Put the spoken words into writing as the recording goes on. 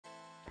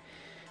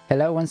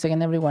Hello once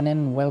again everyone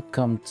and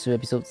welcome to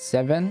episode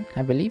 7,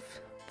 I believe,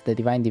 the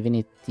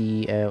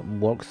Divinity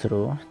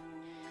walkthrough.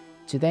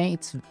 Today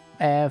it's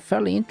a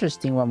fairly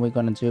interesting one we're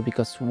gonna do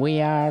because we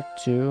are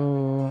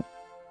to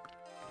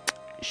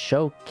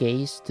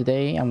showcase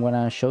today. I'm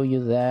gonna show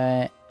you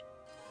a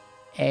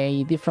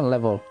different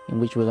level in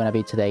which we're gonna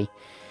be today.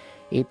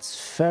 It's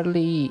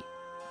fairly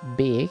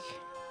big,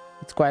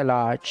 it's quite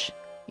large.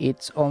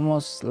 It's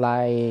almost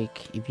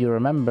like, if you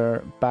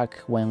remember back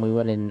when we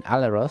were in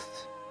AHRU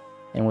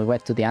and we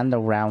went to the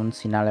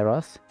undergrounds in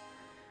AHRU,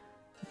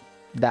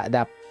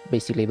 that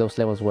basically those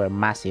levels were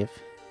massive.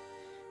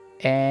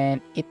 And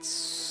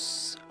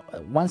it's,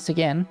 once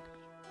again,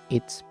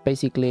 it's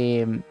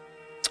basically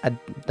a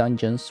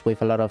dungeons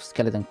with a lot of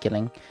skeleton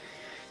killing.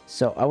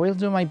 So I will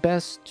do my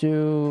best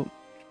to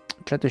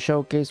try to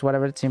showcase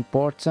whatever it's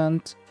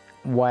important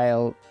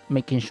while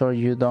making sure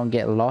you don't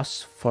get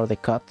lost for the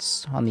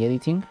cuts on the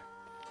editing.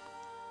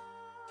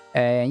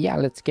 And yeah,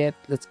 let's get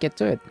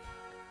to it.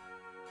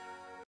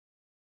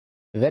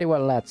 Very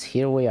well, lads,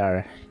 here we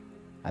are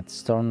at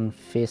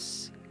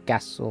Stormfist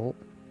Castle.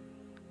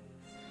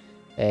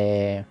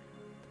 Oh,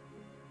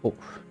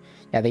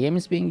 yeah, the game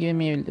has been giving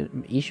me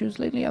issues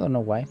lately, I don't know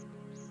why.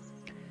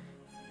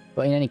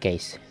 But in any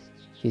case,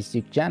 he's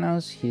Duke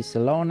Janos, he's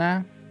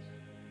ELONA.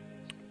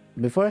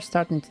 Before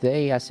starting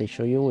today, as I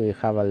show you, we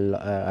have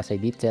as I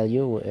did tell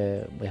you,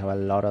 we have a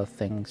lot of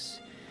things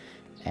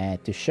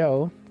to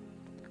show.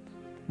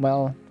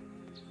 Well,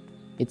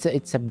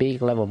 it's a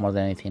big level more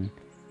than anything.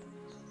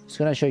 Just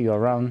gonna show you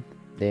around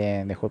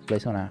the whole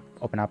place. I'm gonna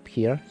open up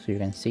here so you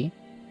can see.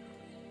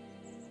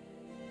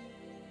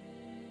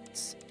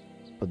 Let's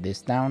put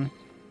this down.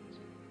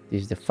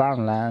 This is the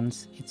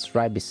farmlands. It's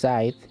right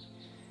beside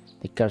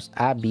the Cursed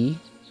Abbey.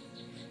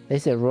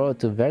 There's a road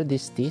to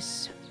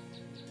Verdistis.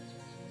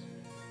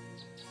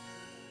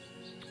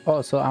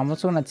 Also, I'm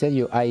also gonna tell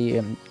you,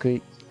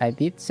 I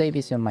did say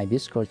this on my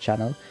Discord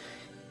channel.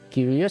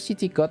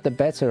 Curiosity got the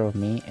better of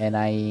me, and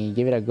I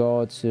gave it a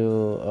go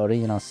to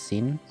Original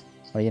Sin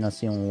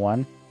 1,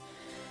 and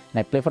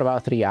I played for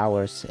about 3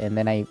 hours, and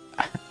then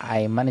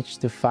I managed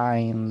to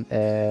find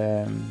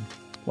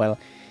well,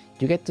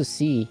 you get to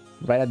see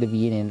right at the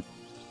beginning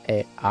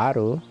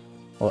AHRU,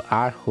 or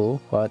AHRU,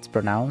 how it's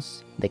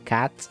pronounced, the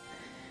cat,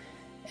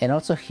 and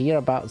also hear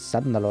about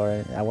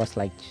Sandalore. I was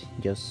like,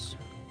 just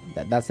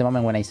that's the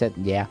moment when I said,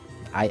 yeah,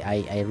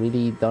 I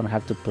really don't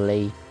have to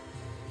play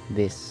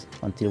this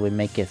until we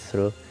make it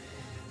through,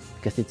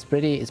 because it's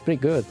pretty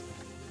good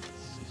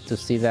to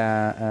see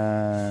that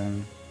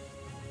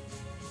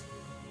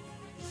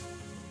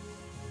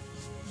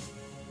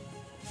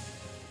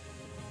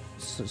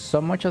so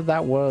much of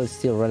that world is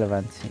still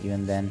relevant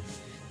even then.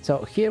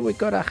 So here we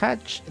got a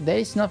hatch. There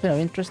is nothing of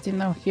interesting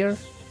now here,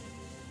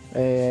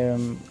 or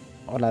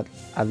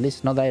at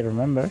least not that I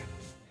remember.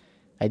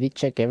 I did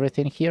check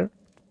everything here.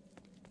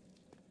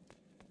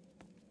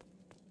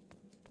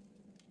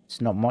 It's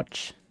not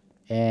much,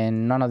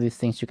 and none of these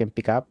things you can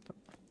pick up.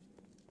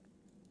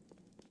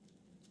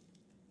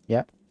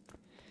 Yeah.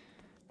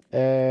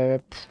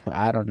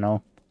 I don't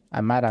know. I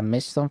might have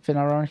missed something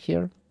around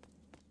here,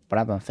 but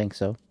I don't think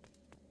so.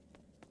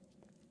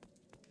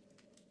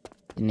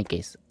 In any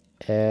case,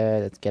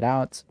 let's get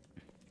out.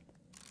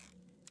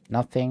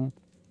 Nothing.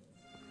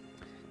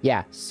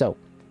 Yeah, so,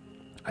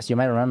 as you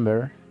might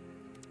remember,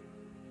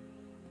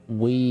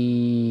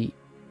 we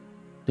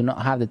do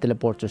not have the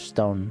teleporter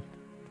stone,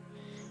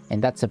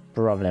 and that's a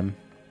problem.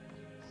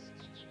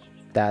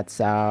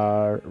 That's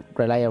our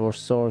reliable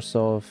source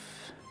of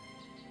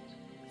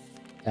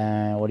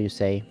what do you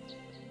say,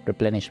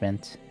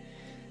 replenishment.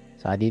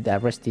 So I did a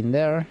rest in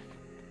there,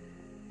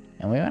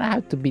 and we're gonna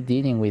have to be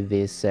dealing with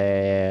this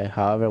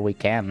however we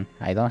can.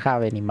 I don't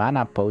have any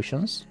mana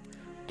potions,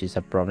 which is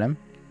a problem.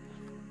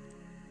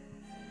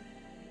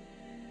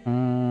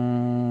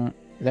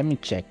 Let me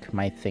check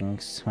my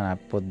things when I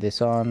put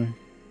this on.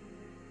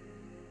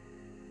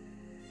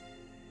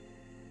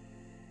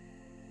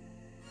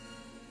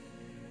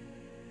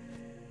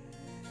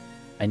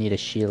 I need a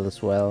shield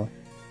as well.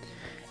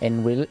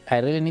 And I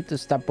really need to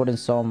start putting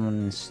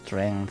some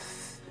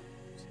strength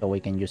so we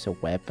can use a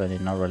weapon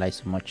and not rely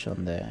so much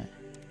on the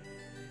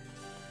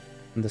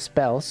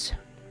spells.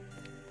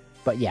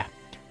 But yeah,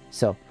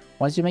 so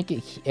once you make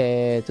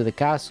it to the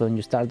castle and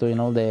you start doing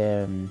all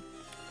the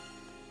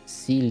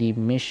silly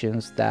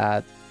missions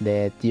that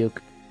the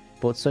Duke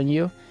puts on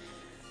you,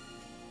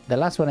 the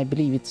last one, I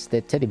believe it's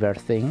the teddy bear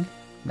thing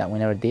that we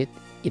never did.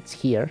 It's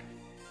here.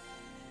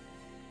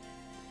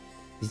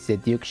 It's the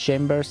Duke's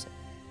chambers,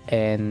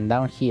 and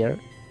down here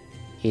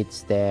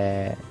it's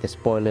the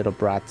spoiled little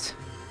brats.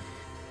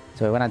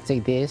 So we're gonna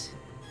take this,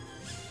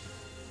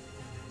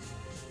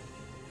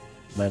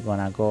 we're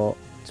gonna go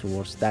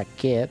towards that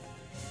kid.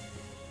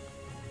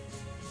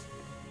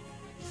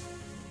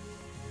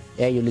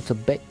 Yeah, you little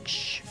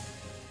bitch,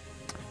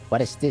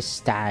 what is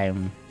this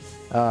time?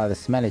 Oh, the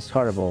smell is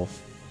horrible.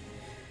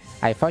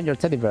 I found your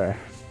teddy bear,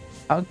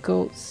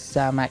 Uncle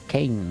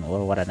Samakane,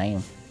 or what a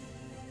name.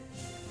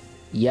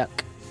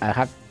 Yuck, I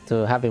have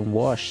to have him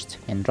washed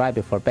and dry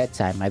before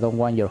bedtime. I don't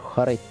want your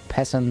horrid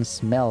peasant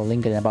smell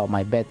lingering about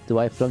my bed, do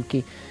I,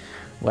 flunky?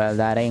 Well,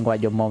 that ain't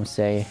what your mom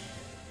say.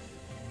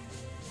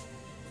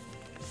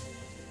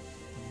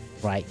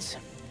 Right.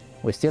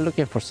 We're still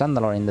looking for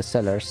Sandalor in the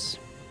cellars.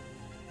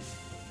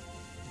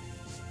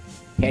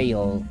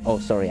 Hail. Oh,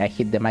 sorry, I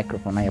hit the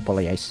microphone. I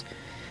apologize.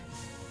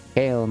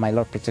 Hail, my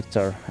Lord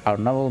Protector. Our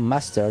noble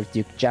master,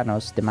 Duke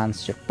Janos,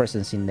 demands your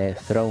presence in the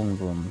throne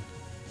room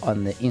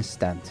on the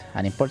instant.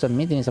 An important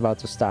meeting is about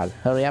to start.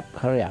 Hurry up,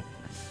 hurry up.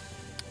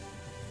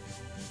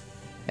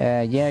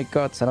 Yeah,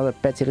 got another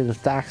petty little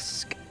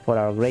task for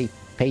our great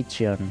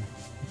Patreon.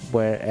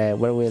 Where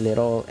will it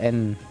all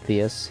end,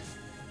 Theus?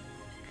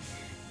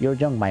 You're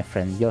young, my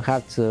friend. You'll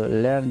have to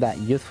learn that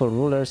youthful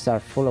rulers are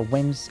full of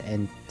whims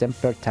and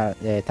temper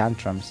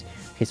tantrums.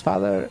 His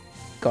father,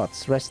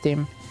 God's rest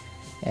him,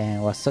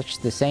 was such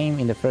the same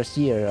in the first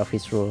year of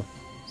his rule.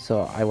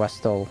 So I was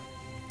told.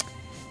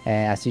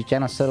 As you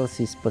cannot settle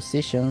his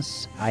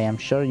positions, I am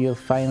sure you'll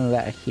find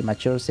that he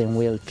matures and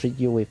will treat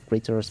you with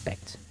greater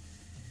respect.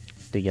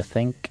 Do you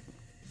think?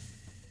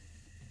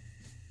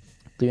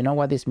 Do you know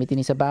what this meeting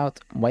is about?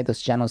 Why does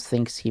Janos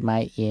think he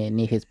might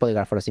need his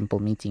bodyguard for a simple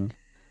meeting?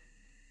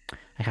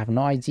 I have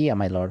no idea,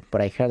 my lord, but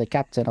I heard the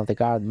captain of the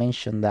guard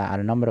mention that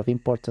a number of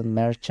important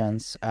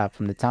merchants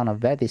from the town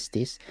of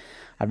Verdistis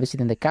are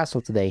visiting the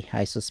castle today.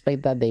 I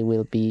suspect that they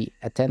will be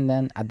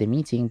attendant at the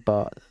meeting,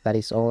 but that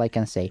is all I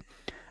can say.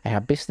 I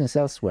have business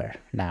elsewhere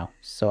now,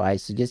 so I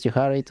suggest you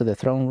hurry to the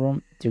throne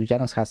room. Duke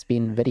Janos has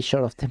been very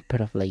short of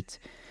temper of late.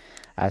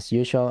 As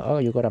usual. Oh,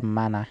 you got a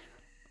mana.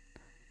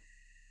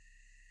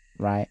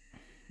 Right.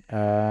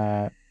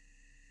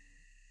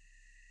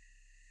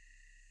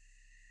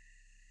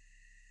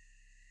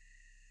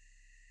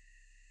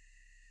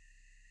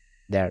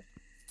 There.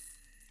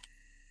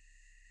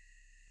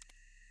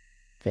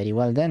 Very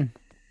well then.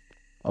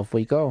 Off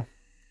we go.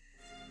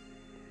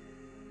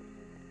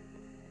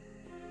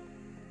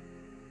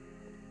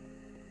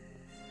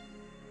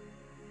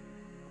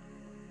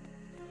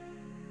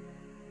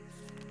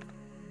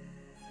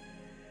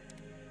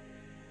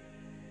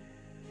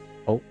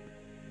 Oh.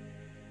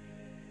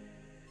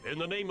 In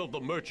the name of the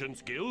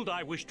Merchants Guild,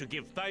 I wish to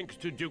give thanks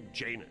to Duke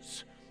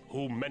Janus,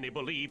 whom many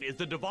believe is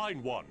the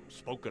Divine One,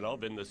 spoken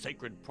of in the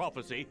sacred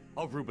prophecy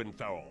of Reuben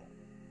Farrell.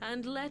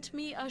 And let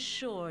me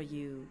assure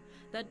you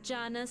that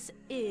Janus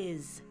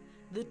is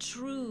the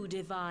true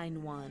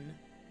Divine One.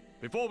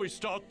 Before we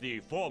start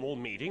the formal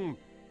meeting,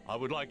 I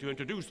would like to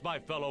introduce my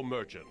fellow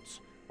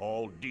merchants,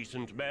 all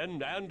decent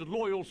men and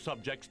loyal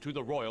subjects to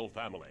the royal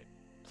family.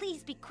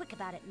 Please be quick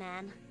about it,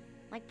 man.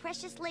 My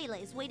precious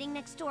Layla is waiting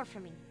next door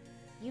for me.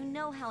 You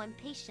know how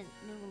impatient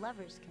new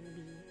lovers can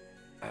be.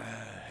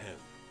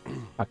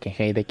 Fucking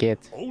hate the kid.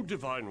 O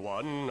Divine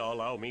One,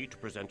 allow me to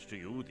present to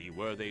you the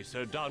worthy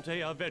Sir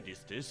Dante of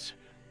Verdistis.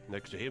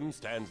 Next to him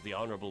stands the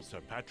Honorable Sir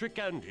Patrick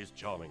and his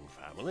charming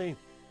family.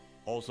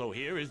 Also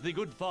here is the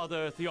good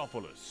Father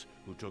Theophilus,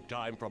 who took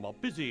time from a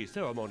busy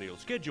ceremonial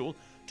schedule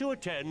to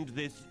attend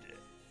this...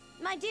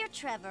 My dear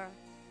Trevor,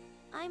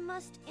 I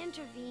must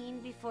intervene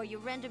before you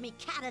render me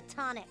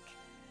catatonic.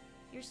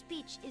 Your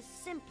speech is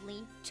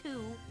simply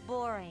too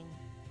boring.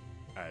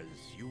 As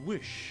you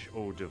wish,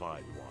 O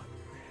Divine One.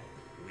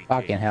 We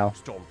Fucking came hell. to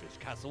Stormfist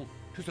Castle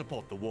to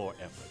support the war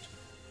effort.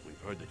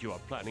 We've heard that you are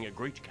planning a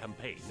great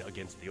campaign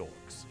against the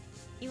orcs.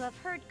 You have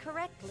heard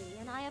correctly,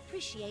 and I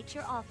appreciate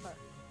your offer.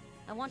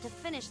 I want to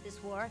finish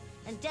this war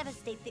and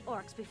devastate the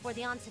orcs before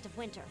the onset of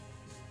winter.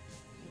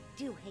 I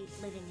do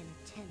hate living in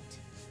a tent.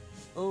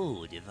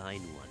 Oh,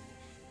 Divine One,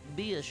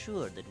 be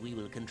assured that we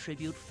will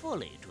contribute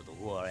fully to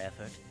the war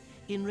effort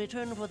in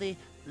return for the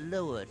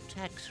lower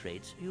tax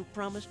rates you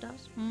promised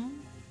us,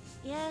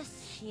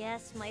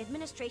 Yes, my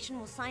administration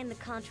will sign the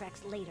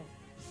contracts later.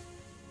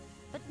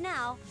 But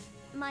now,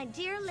 my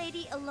dear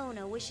Lady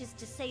ELONA wishes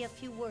to say a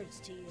few words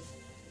to you.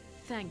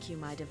 Thank you,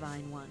 my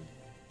Divine One.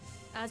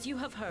 As you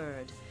have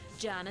heard,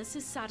 Janus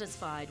is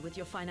satisfied with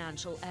your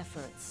financial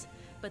efforts,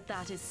 but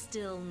that is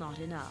still not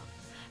enough.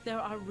 There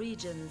are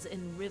regions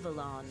in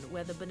Rivellon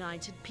where the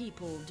benighted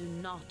people do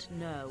not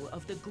know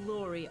of the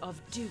glory of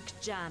Duke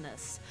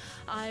Janus.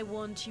 I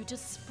want you to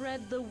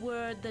spread the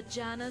word that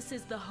Janus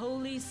is the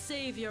holy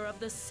savior of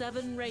the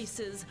 7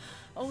 races.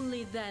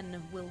 Only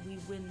then will we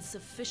win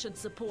sufficient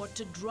support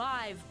to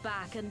drive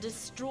back and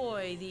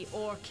destroy the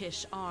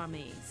Orcish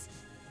armies.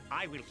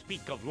 I will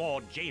speak of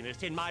Lord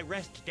Janus in my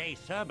rest day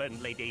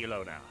sermon, Lady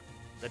ELONA.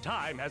 The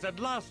time has at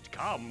last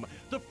come.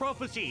 The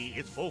prophecy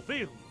is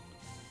fulfilled.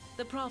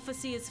 The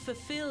prophecy is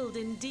fulfilled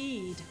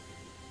indeed.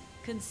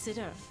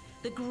 Consider,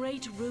 the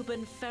great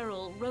Reuben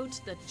Farrell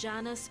wrote that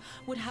Janus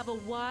would have a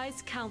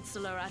wise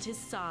counselor at his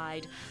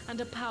side and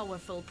a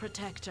powerful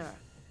protector.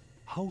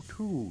 How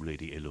true,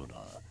 Lady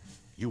ELONA.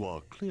 You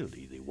are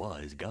clearly the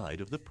wise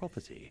guide of the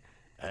prophecy,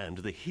 and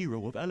the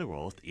hero of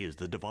Alaroth is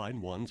the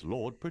Divine One's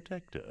Lord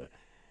Protector.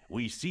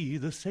 We see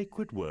the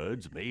sacred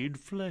words made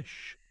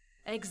flesh.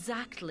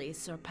 Exactly,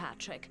 Sir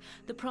Patrick.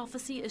 The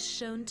prophecy is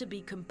shown to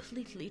be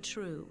completely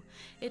true.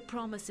 It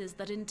promises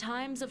that in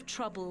times of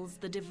troubles,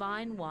 the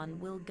Divine One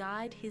will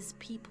guide his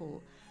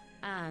people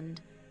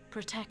and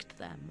protect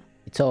them.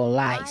 It's all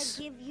lies.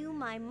 I give you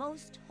my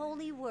most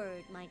holy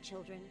word, my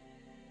children.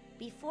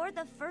 Before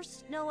the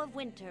first snow of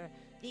winter,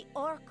 the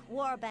orc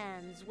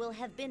warbands will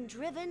have been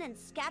driven and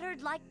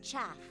scattered like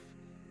chaff.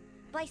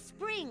 By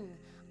spring,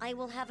 I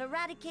will have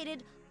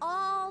eradicated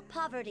all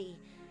poverty,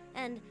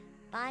 and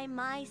by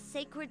my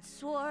sacred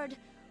sword,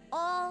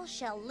 all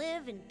shall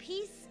live in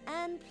peace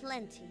and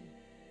plenty.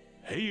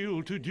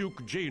 Hail to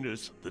Duke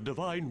Janus, the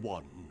Divine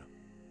One.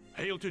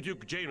 Hail to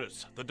Duke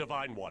Janus, the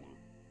Divine One.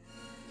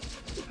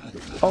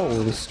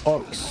 Oh, these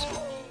orcs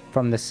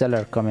from the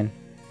cellar coming.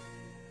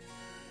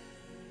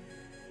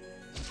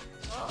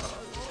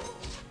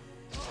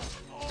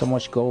 So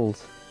much gold.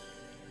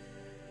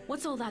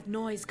 What's all that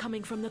noise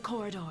coming from the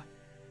corridor?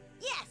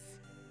 Yes!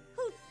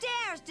 Who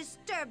dares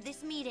disturb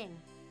this meeting?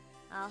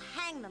 I'll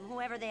hang them,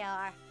 whoever they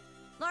are.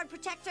 Lord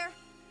Protector,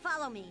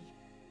 follow me.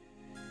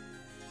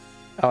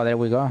 Oh, there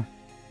we go.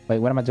 Wait,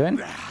 what am I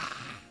doing?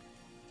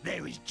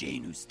 There is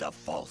Janus, the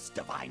false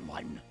Divine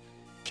One.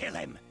 Kill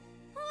him.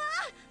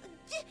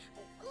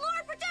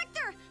 Lord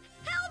Protector,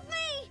 help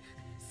me!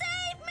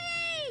 Save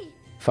me!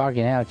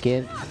 Fucking hell,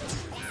 kid.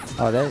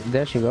 Oh,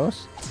 there she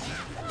goes.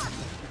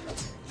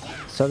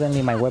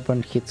 Suddenly my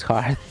weapon hits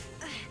hard.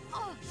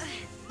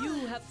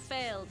 You have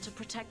failed to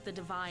protect the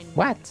Divine One.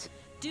 What?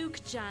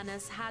 Duke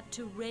Janus had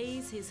to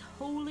raise his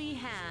holy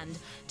hand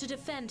to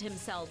defend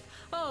himself.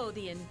 Oh,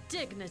 the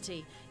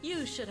indignity!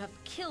 You should have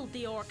killed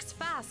the orcs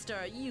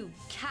faster, you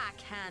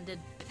cack-handed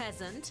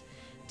peasant.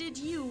 Did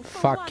you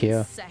for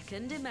one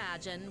second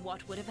imagine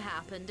what would have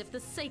happened if the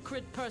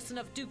sacred person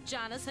of Duke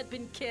Janus had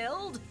been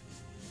killed?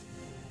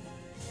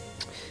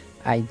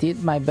 I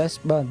did my best,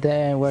 but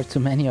there were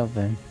too many of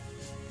them.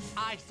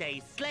 I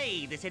say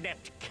slay this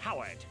inept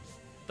coward.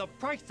 The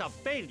price of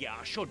failure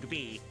should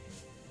be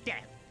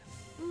death.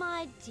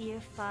 My dear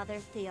Father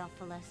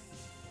Theophilus,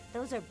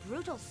 those are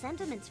brutal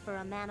sentiments for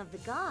a man of the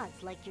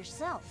gods like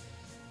yourself.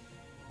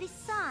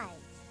 Besides,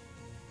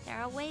 there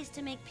are ways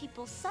to make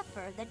people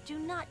suffer that do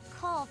not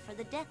call for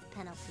the death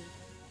penalty.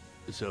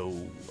 So,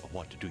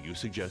 what do you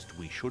suggest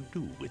we should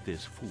do with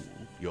this fool,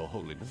 Your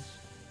Holiness?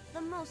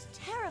 The most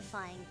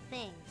terrifying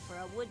thing for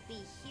a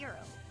would-be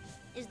hero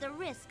is the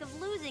risk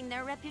of losing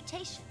their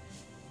reputation.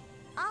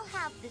 I'll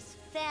have this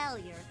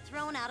failure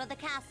thrown out of the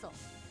castle.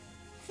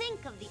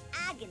 Think of the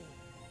agony.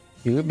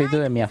 You would be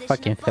doing me a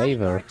fucking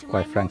favor,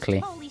 quite frankly.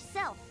 Holy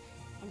self,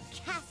 and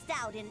cast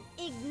out in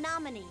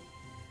ignominy.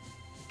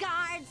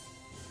 Guards,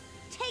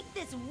 take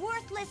this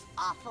worthless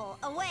offal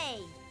away.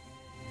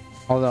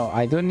 Although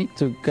I do need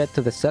to get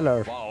to the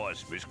cellar. Follow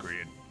us,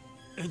 miscreant.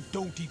 And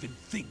don't even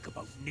think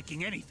about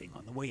nicking anything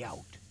on the way out.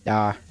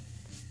 Ah,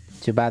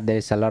 too bad there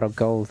is a lot of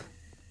gold.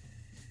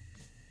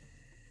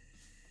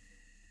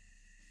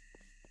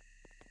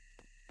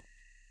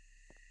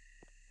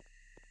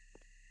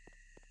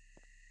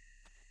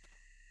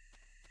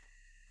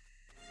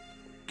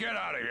 Get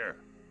out of here.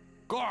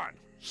 Go on,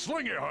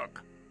 sling your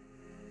hook.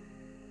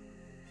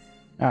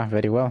 Ah,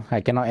 very well. I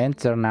cannot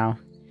enter now.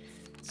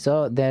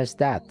 So there's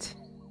that.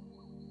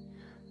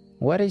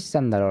 Where is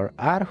Sandalor?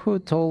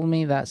 AHRU told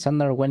me that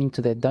Sandalor went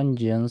into the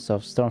dungeons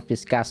of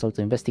Stormfist Castle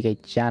to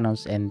investigate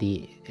Janus and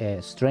the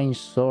strange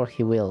sword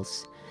he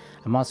wields.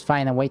 I must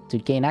find a way to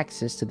gain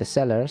access to the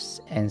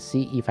cellars and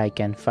see if I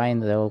can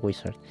find the old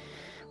wizard.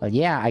 Well,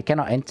 yeah, I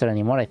cannot enter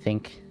anymore, I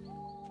think.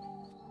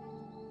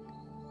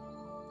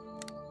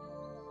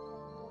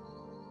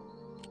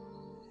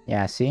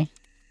 Yeah, see?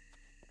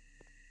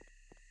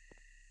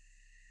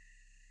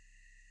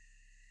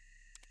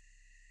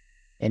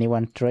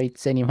 Anyone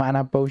trades any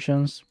mana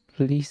potions,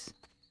 please?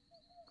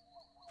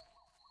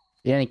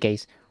 In any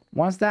case,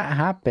 once that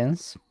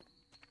happens,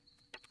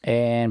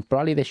 and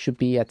probably there should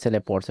be a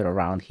teleporter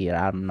around here,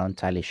 I'm not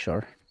entirely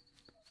sure.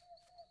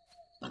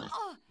 That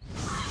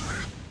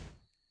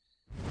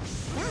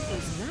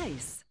was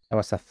nice. That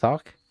was a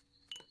thug?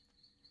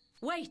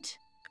 Wait!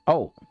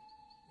 Oh!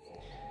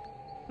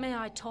 May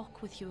I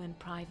talk with you in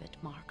private,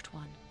 Marked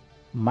One?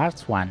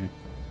 Marked One.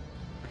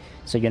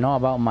 So you know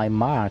about my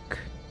mark?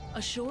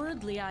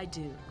 Assuredly I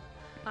do.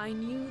 I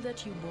knew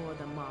that you bore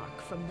the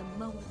mark from the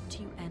moment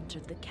you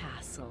entered the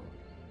castle.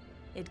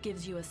 It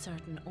gives you a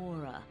certain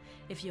aura,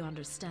 if you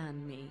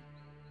understand me.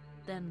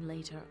 Then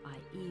later I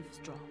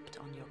eavesdropped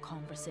on your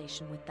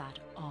conversation with that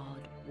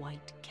odd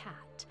white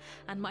cat,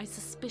 and my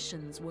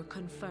suspicions were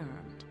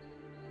confirmed.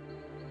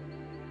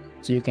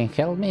 So you can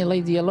help me,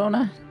 Lady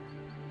ELONA?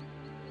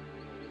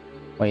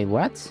 Wait,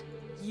 what?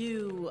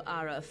 You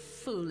are a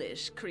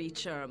foolish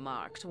creature,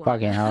 Marked One.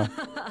 Fucking hell.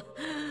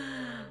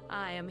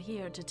 I am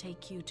here to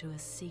take you to a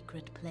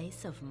secret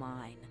place of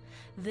mine.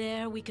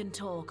 There we can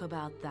talk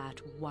about that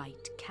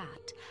white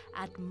cat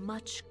at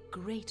much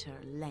greater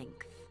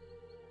length.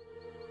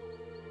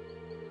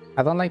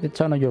 I don't like the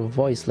tone of your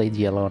voice,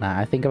 Lady ELONA.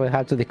 I think I will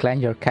have to decline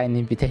your kind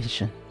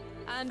invitation.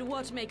 And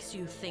what makes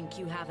you think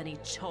you have any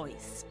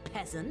choice,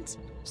 peasant?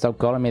 Stop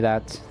calling me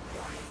that.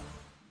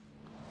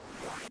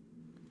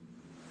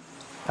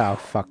 Oh,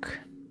 fuck.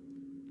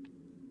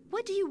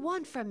 What do you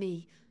want from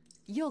me?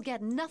 You'll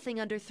get nothing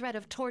under threat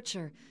of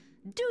torture.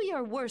 Do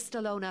your worst,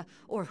 Elona,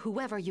 or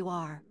whoever you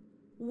are.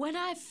 When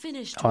I've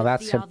finished Oh, with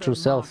that's the her other true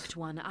self. marked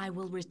one, I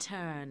will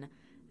return.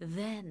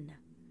 Then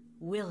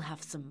we'll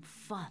have some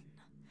fun.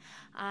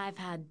 I've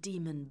had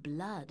demon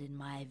blood in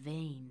my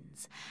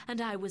veins, and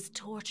I was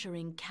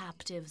torturing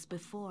captives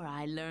before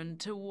I learned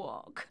to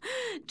walk.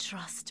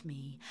 Trust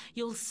me,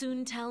 you'll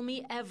soon tell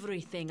me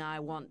everything I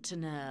want to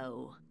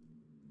know.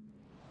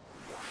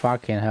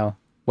 Fucking hell.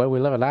 Well, we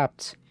leveled up.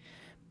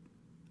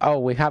 Oh,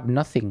 we have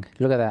nothing.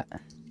 Look at that.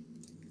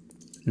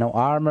 No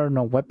armor,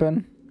 no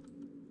weapon.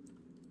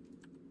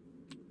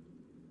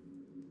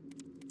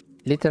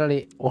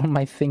 Literally all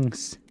my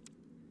things.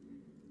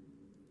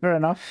 Fair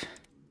enough.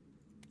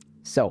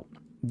 So,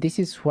 this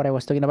is what I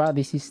was talking about.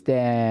 This is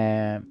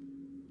the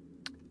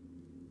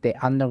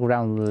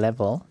underground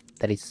level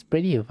that is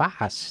pretty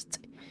vast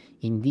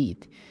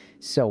indeed.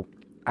 So,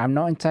 I'm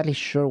not entirely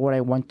sure what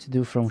I want to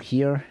do from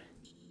here.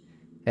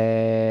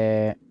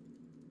 I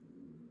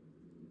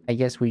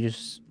guess we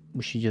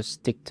should just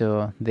stick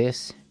to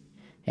this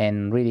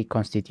and really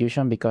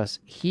Constitution, because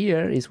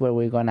here is where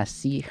we're gonna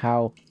see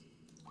how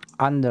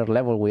under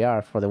level we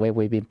are for the way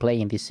we've been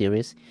playing this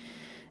series.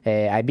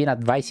 I've been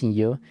advising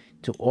you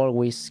to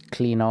always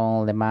clean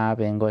all the map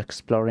and go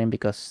exploring,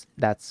 because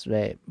that's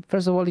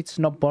first of all, it's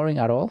not boring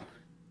at all.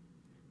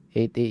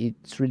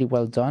 It's really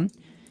well done,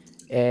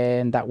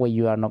 and that way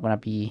you are not gonna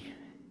be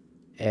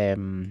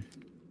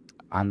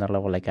under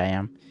level like I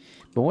am.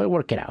 But we'll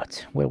work it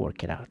out. We'll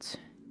work it out.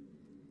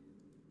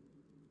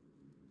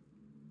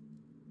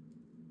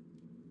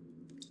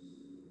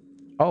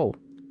 Oh,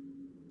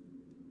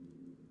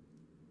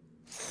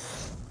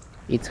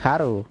 it's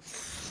Haru.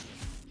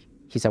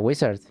 He's a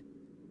wizard.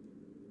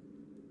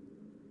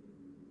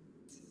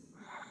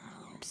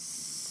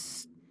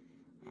 Psst.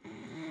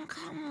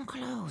 Come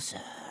closer.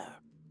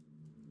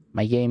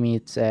 My game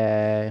is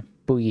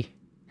Boogie.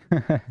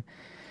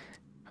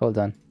 Hold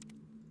on.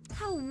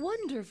 How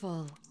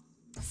wonderful.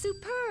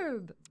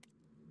 Superb.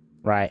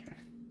 Right.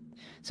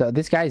 So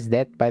this guy is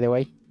dead, by the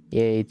way.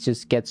 It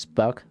just gets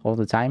bugged all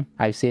the time.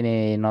 I've seen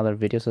it in other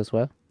videos as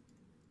well.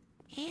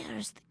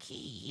 Here's the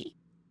key.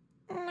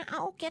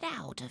 Now get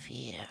out of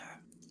here.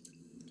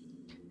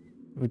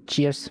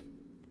 Cheers.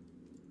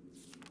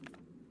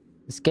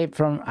 Escape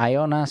from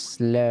IONA'S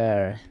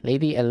lair.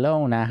 Lady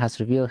ELONA has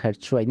revealed her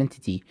true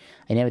identity.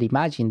 I never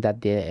imagined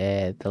that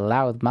the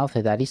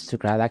loud-mouthed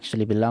aristocrat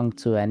actually belonged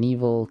to an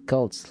evil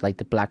cult like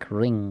the Black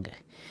Ring.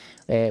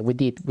 We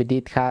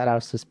did have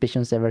our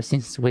suspicions ever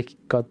since we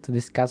got to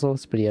this castle.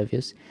 It's pretty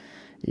obvious.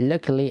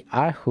 Luckily,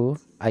 AHRU,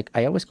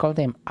 I always call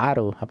them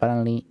AHRU.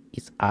 Apparently,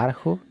 it's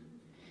AHRU.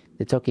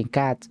 The talking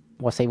cat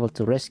was able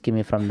to rescue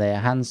me from the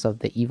hands of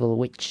the evil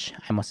witch.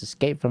 I must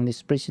escape from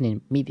this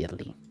prison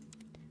immediately.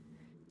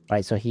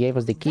 Right, so he gave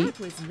us the key. That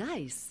was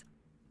nice.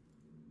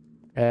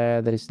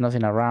 There is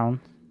nothing around.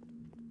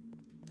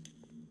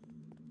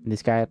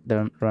 This guy,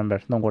 don't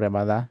worry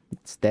about that.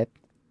 It's dead.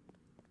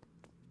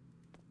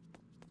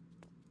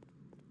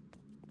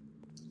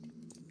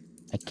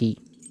 A key.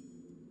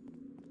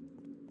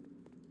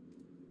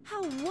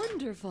 How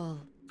wonderful.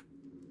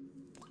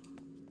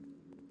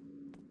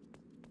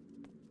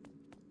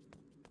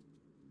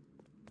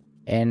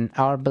 And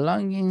our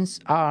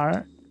belongings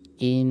are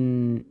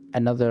in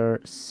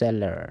another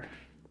cellar,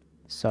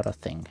 sort of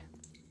thing.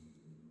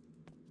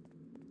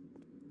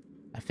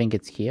 I think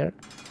it's here.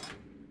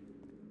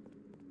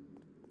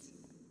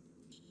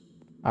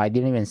 I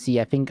didn't even see.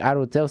 I think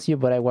AHRU tells you,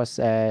 but I was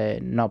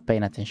not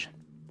paying attention.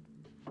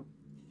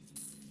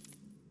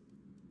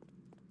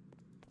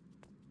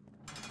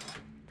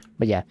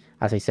 But yeah,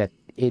 as I said,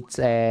 it's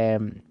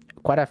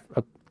quite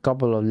a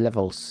couple of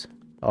levels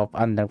of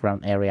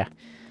underground area.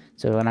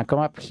 So we're gonna come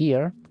up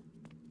here.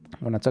 I'm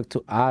gonna talk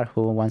to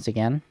AHRU once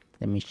again.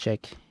 Let me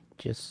check.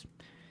 Just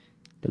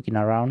looking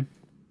around.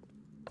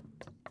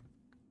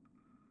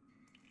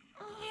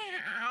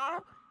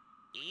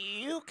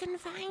 You can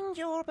find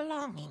your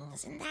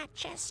belongings in that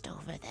chest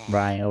over there.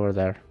 Right over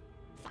there.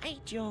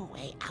 Fight your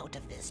way out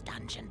of this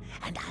dungeon,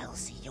 and I'll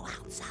see you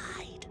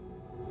outside.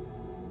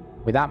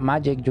 With that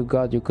magic you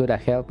got, you could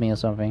have helped me or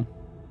something.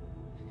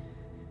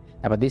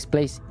 But this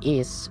place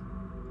is,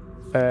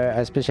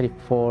 especially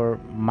for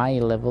my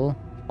level,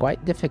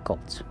 quite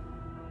difficult.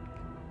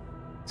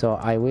 So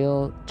I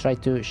will try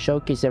to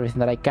showcase everything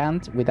that I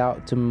can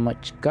without too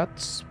much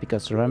guts,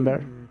 because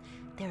remember,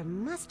 There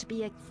must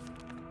be a...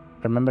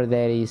 remember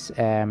there is,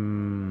 as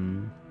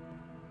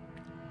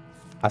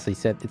I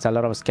said, it's a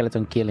lot of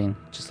skeleton killing,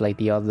 just like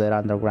the other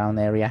underground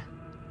area.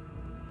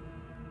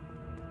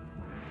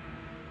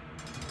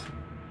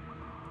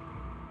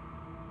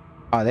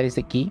 Oh, there is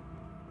the key.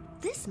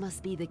 This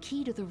must be the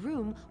key to the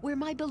room where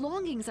my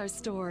belongings are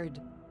stored.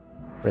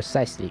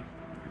 Precisely.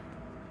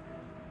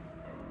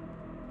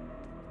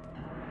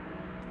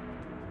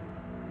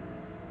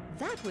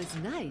 That was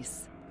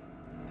nice.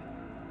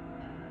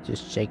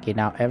 Just checking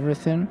out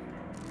everything.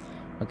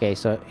 Okay,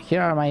 so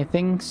here are my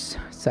things.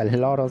 It's a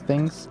lot of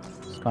things.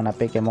 Just gonna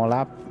pick them all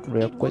up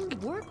real quick.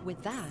 It won't work with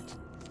that.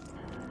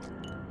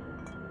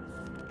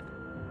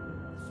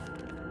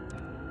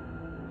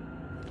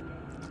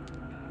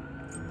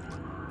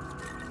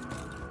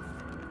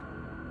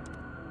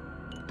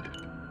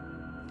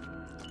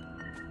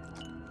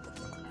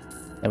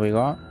 There we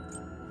go.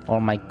 All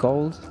my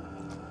gold.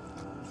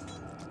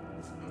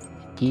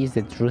 Keys,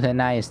 the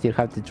Drudenite. I still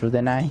have the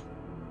Drudenite.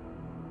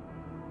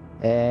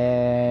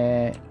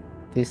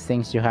 These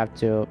things you have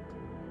to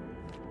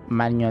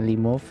manually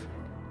move.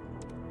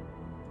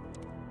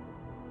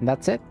 And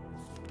that's it.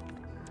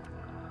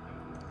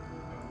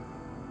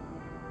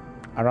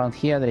 Around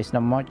here there is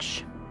not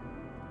much.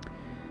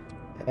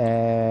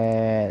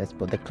 Let's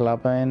put the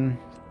club in.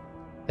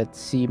 Let's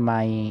see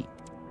my...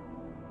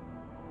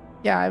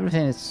 Yeah,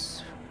 everything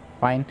is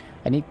fine.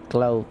 I need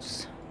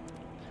clothes.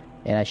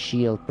 And a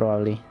shield,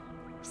 probably.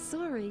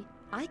 Sorry,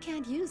 I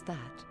can't use that.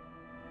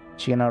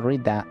 She cannot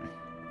read that.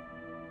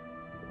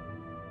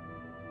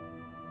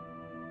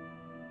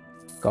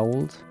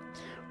 Gold.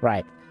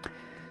 Right.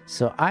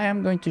 So I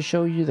am going to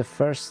show you the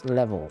first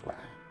level,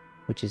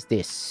 which is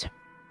this.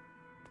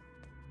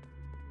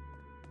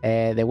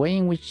 The way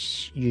in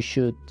which you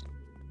should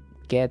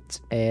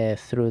get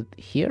through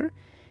here,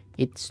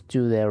 it's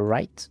to the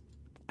right,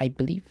 I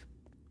believe.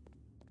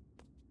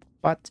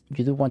 But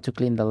you do want to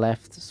clean the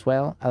left as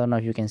well. I don't know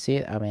if you can see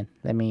it. I mean,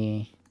 let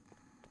me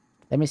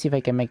see if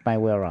I can make my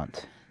way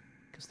around,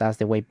 because that's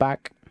the way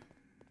back.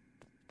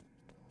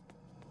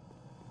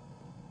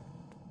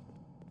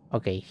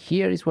 Okay,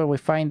 here is where we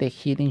find the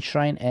healing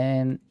shrine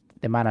and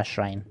the mana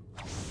shrine.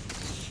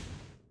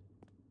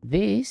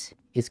 This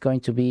is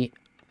going to be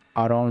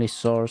our only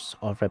source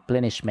of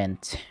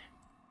replenishment.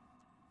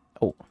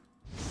 Oh.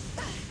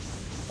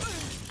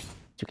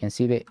 You can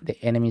see the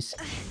enemies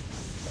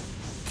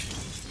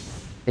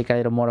take a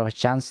little more of a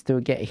chance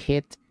to get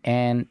hit,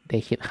 and they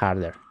hit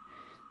harder.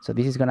 So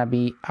this is gonna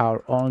be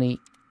our only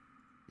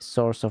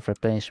source of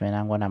replenishment.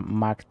 I'm gonna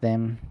mark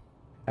them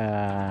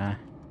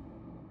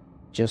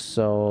just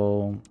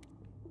so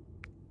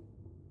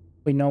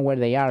we know where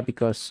they are,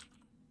 because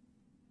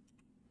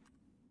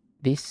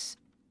this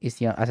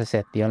is, as I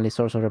said, the only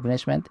source of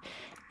replenishment.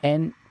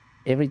 And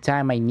every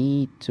time I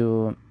need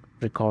to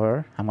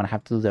recover, I'm gonna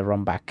have to do the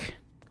run back,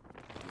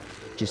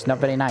 which is not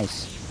very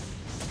nice.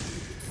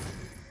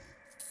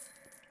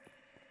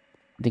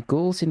 The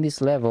ghouls in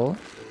this level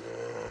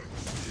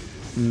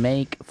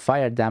make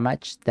fire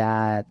damage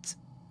that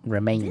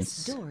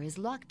remains. This door is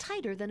locked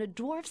tighter than a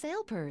dwarf's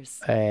ale purse.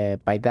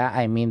 By that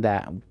I mean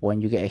that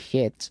when you get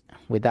hit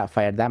with that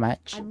fire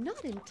damage, I'm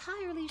not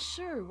entirely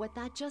sure what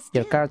that just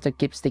your did. character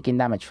keeps taking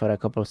damage for a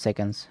couple of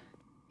seconds,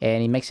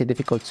 and it makes it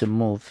difficult to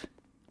move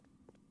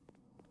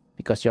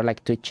because you're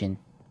like twitching.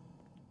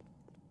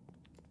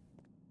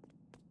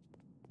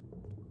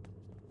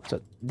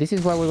 So this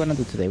is what we want to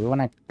do today. We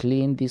want to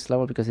clean this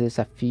level because there's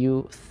a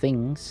few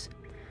things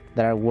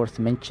that are worth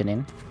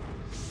mentioning.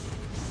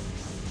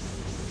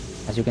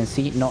 As you can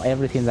see, not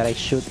everything that I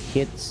shoot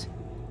hits.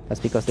 That's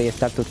because they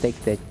start to take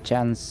the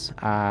chance,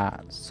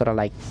 sort of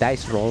like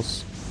dice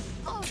rolls,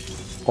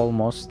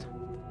 almost.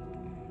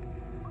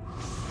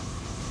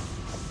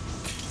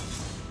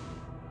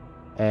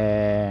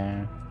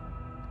 I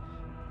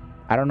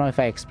don't know if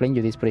I explained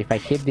you this, but if I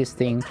hit this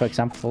thing, for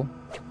example,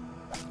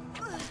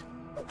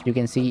 you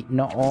can see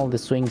not all the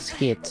swings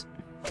hit.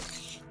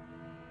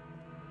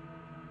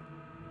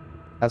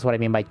 That's what I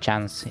mean by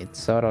chance. It's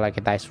sort of like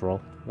a dice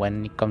roll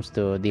when it comes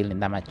to dealing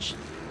damage.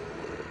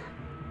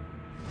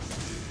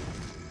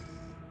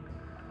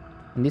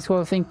 And this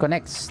whole thing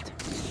connects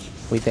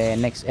with the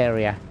next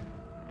area.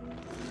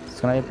 It's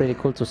gonna be pretty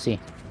cool to see.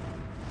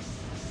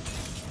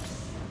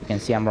 You can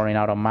see I'm running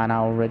out of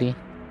mana already.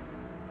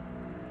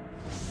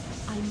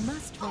 I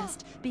must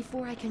rest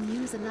before I can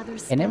use another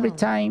spell. And every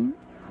time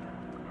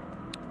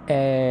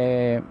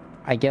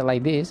I get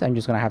like this, I'm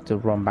just gonna have to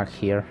run back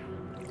here.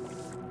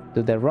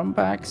 Do the run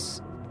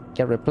backs,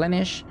 get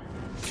replenished,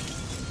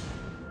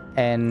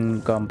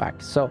 and go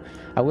back. So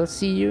I will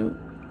see you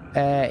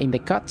in the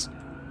cut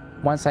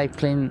once I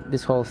clean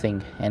this whole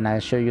thing, and I'll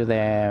show you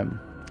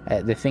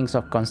the things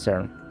of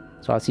concern.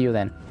 So I'll see you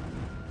then.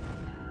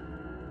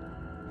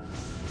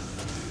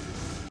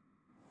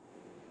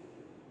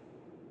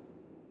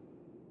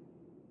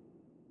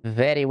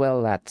 Very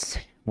well, lads,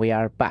 we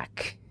are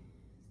back.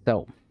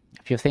 So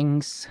a few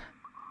things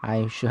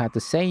I should have to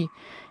say.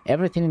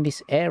 Everything in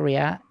this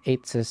area,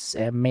 it's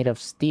made of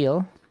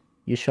steel,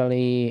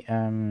 usually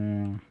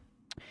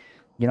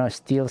you know,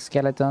 steel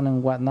skeleton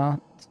and whatnot.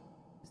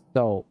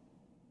 So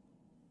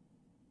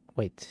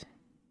wait,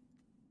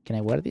 can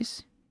I wear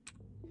this?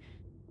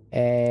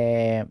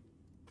 I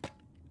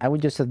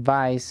would just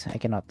advise, I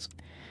cannot,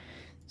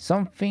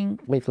 something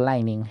with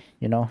lining,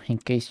 you know, in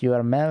case you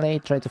are melee,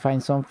 try to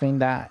find something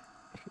that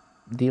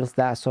deals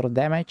that sort of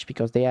damage,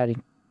 because they are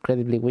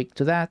incredibly weak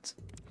to that.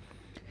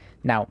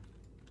 Now,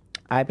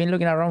 I've been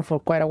looking around for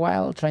quite a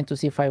while, trying to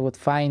see if I would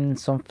find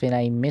something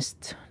I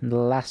missed the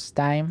last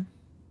time.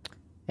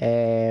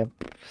 I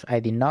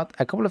did not.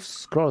 A couple of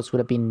scrolls would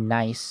have been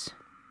nice,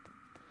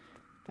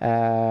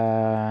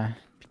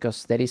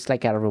 because there is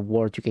like a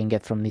reward you can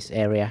get from this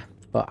area,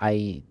 but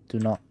I do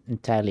not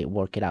entirely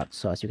work it out.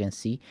 So as you can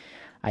see,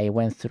 I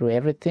went through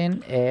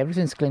everything.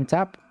 Everything's cleaned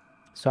up,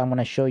 so I'm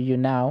gonna show you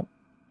now.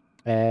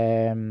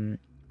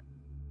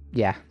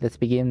 Yeah, let's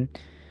begin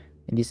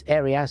in this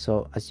area.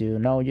 So as you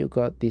know, you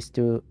got these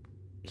two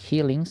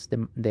healings,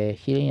 the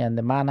healing and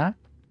the mana.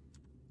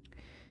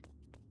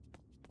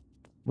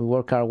 We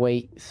work our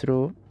way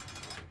through.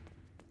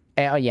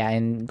 Oh yeah,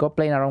 and go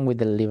playing around with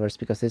the levers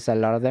because there's a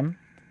lot of them.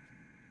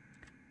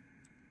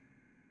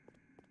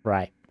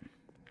 Right.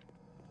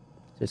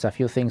 There's a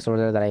few things over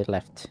there that I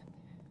left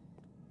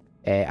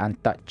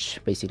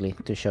untouched, basically,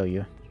 to show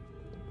you.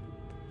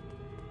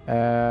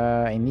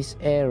 In this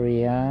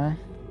area,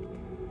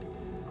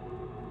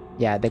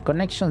 yeah, the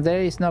connections,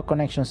 there is no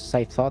connections as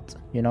I thought,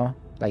 you know,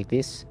 like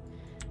this.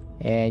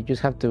 You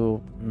just have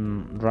to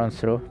run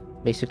through,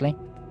 basically.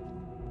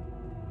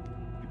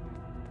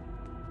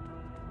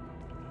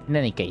 In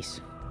any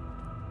case.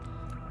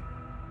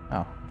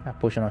 Oh, a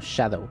potion of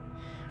shadow.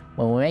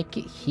 When we make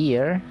it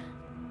here,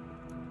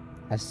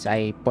 as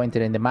I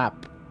pointed in the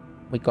map,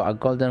 we got a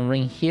golden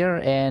ring here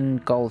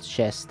and gold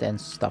chest and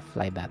stuff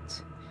like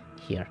that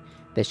here.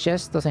 The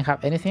chest doesn't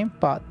have anything,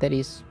 but there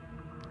is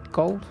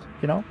gold,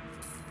 you know.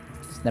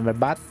 It's never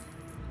bad.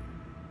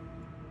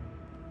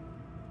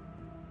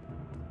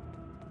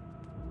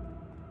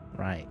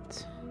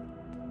 Right.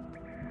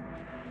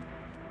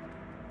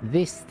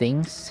 These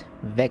things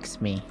vex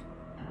me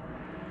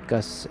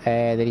because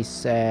there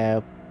is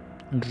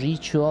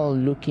ritual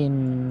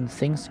looking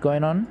things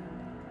going on,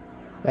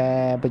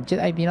 but yet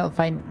I did not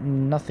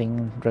find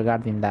nothing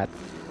regarding that.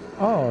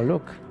 Oh,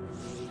 look,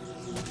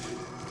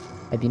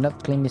 I did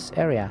not clean this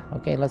area.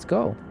 Okay, let's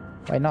go.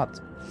 Why not?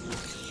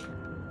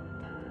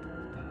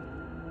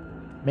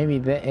 Maybe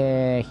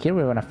here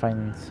we're gonna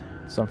find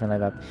something like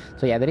that.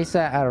 So yeah, there is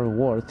a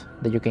reward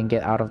that you can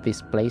get out of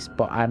this place,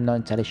 but I'm not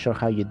entirely sure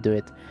how you do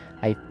it.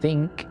 I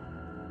think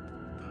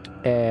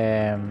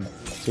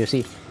so you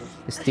see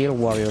the steel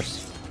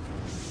warriors,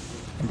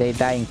 they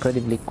die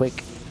incredibly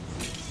quick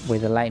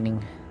with the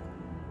lightning.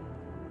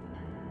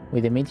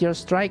 With the meteor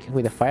strike,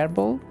 with the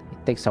fireball,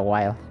 it takes a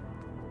while.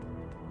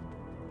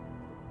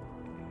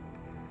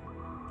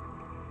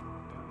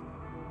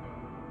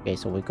 Okay,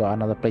 so we got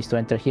another place to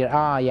enter here.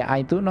 Ah, yeah,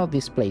 I do know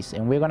this place,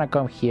 and we're gonna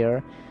come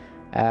here.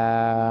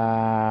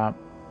 Not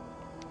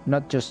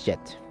just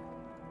yet.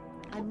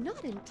 I'm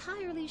not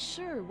entirely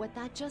sure what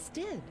that just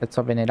did. Let's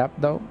open it up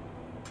though.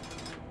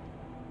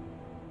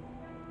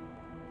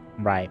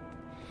 Right.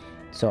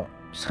 So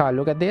just have a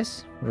look at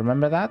this.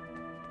 Remember that.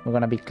 We're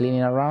gonna be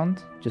cleaning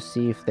around to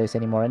see if there's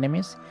any more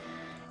enemies.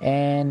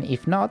 And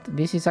if not,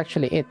 this is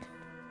actually it.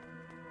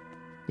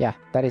 Yeah,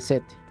 that is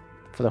it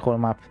for the whole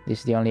map. This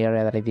is the only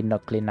area that I did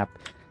not clean up.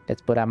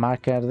 Let's put a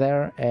marker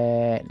there.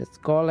 Let's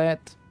call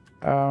it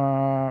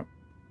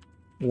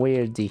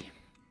Weirdy.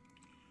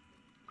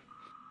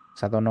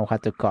 I don't know how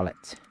to call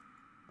it.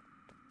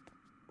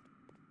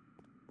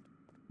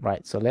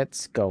 Right, so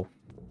let's go.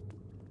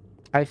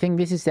 I think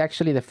this is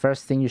actually the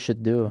first thing you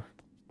should do.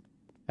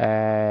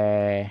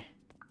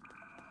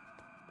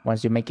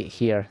 Once you make it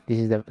here, this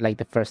is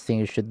the first thing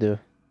you should do.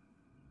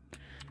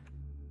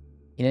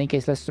 In any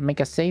case, let's make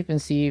a save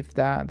and see if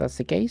that's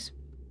the case.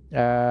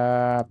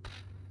 I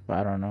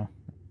don't know.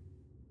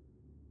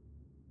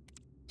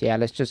 Yeah,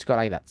 let's just go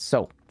like that.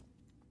 So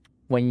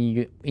when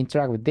you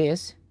interact with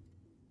this,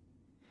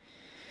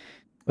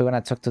 we're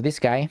gonna talk to this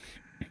guy.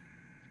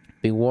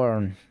 Be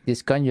warned,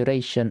 this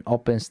conjuration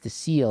opens the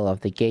seal of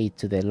the gate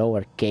to the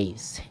lower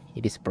caves.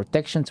 It is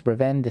protection to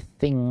prevent the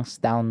things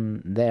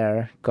down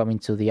there coming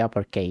to the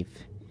upper cave.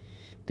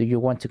 Do you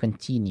want to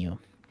continue?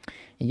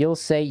 And you'll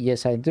say,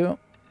 yes, I do.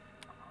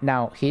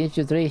 Now, he gives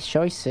you 3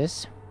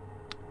 choices.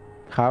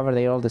 However,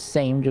 they're all the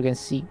same, you can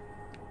see.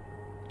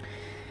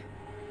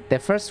 The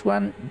first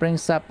one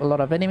brings up a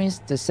lot of enemies.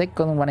 The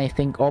second one, I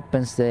think,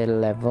 opens the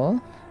level.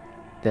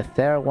 The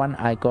third one,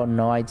 I got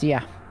no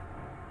idea.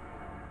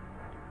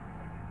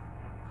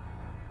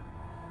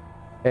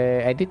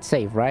 I did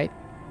save, right?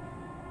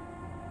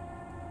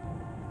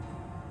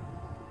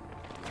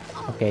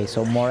 Okay,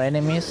 so more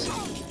enemies.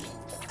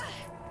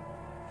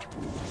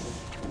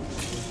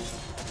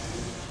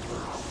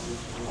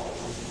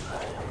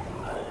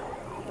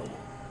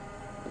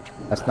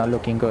 That's not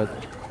looking good.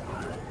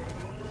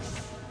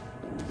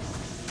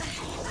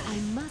 I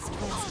must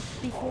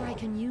rest before I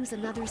can use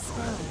another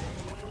spell.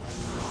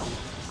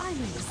 I'm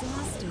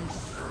exhausted.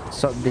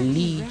 So the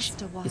leech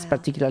is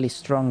particularly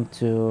strong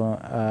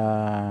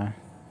to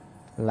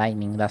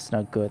lightning. That's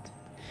not good.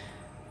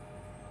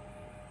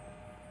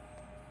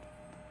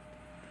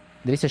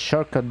 There is a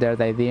shortcut there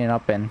that I didn't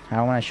open.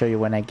 I want to show you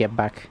when I get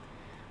back.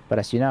 But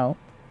as you know,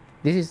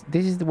 this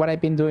is what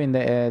I've been doing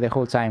the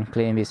whole time,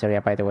 cleaning this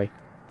area, by the way.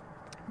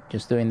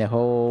 Just doing the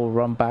whole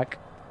run back.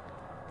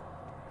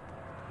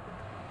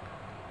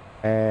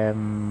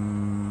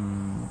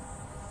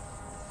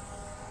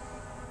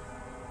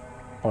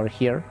 Or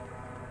here.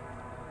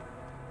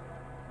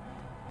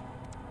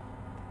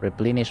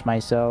 Replenish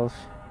myself.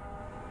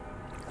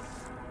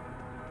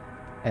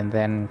 And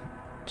then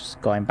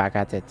just going back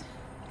at it.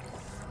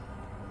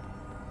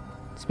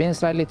 It's been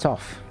slightly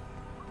tough,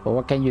 but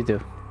what can you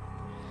do?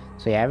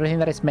 So yeah, everything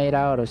that is made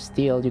out of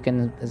steel, you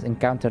can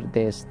encounter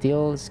the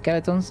steel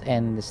skeletons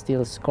and the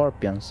steel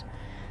scorpions.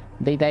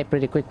 They die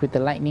pretty quick with the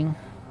lightning,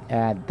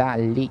 that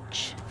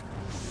leech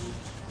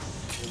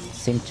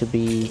seemed to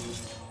be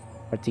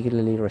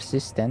particularly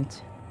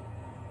resistant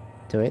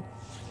to it.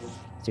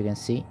 As you can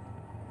see,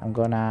 I'm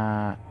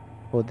gonna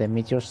put the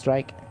meteor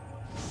strike.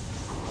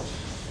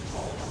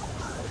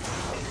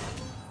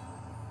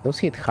 Those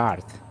hit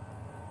hard.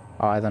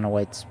 Oh, I don't know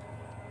why it's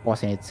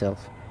pausing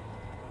itself.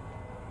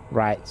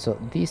 Right, so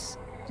this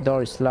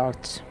door is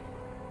locked.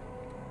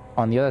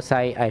 On the other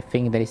side, I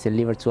think there is a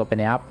lever to open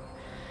it up.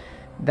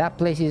 That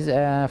place is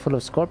full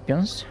of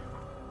scorpions,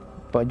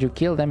 but you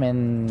kill them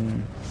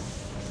and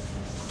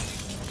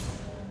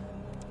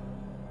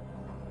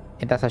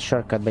that's a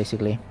shortcut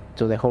basically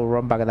to the whole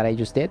run back that I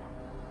just did.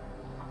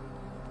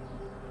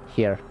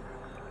 Here.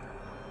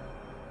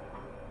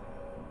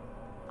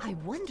 I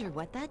wonder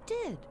what that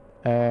did.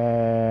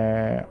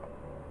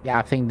 Yeah,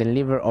 I think the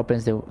lever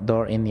opens the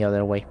door in the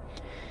other way,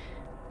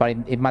 but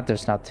it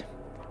matters not.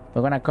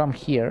 We're gonna come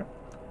here,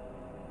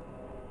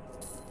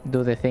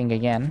 do the thing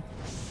again.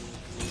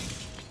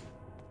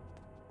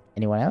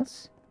 Anyone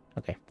else?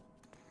 Okay.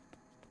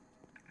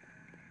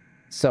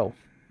 So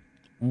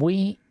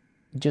we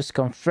just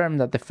confirmed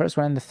that the first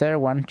one and the third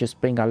one just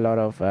bring a lot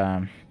of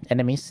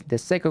enemies. The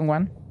second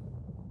one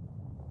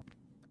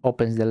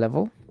opens the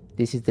level.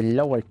 This is the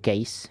lower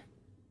case.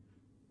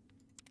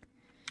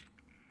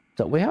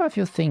 So we have a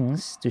few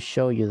things to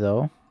show you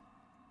though.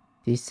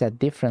 This is a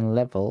different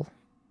level,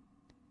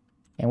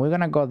 and we're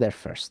gonna go there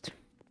first.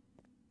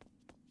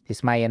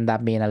 This might end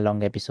up being a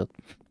long episode.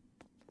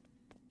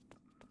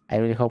 I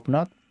really hope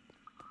not,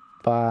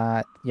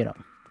 but you know,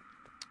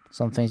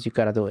 some things you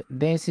gotta do it.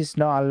 This is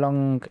not a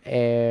long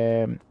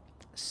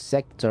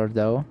sector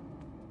though.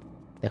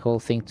 The whole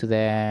thing to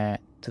the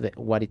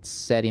what it's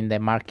said in the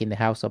mark in the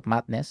House of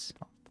Madness.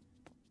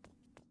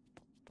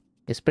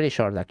 It's pretty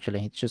short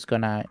actually. It's just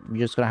gonna you're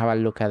just gonna have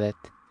a look at it.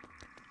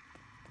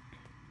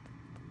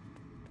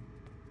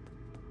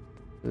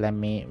 Let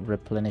me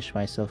replenish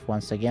myself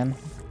once again.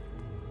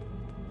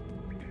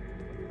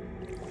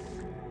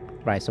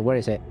 Right, so where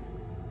is it?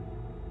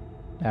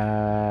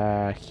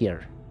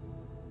 Here.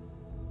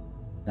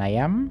 I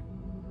am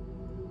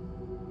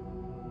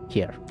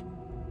here.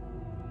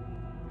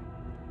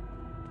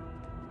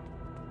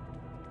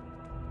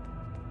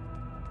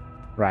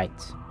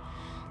 Right.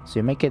 So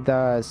you make it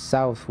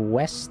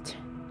southwest,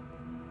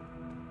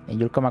 and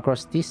you'll come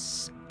across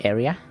this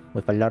area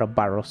with a lot of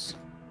barrels.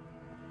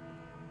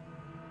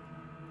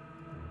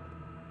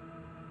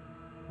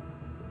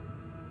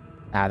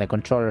 The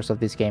controllers of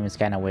this game is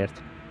kind of weird.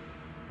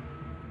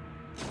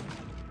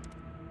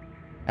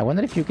 I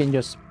wonder if you can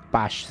just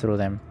bash through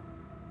them.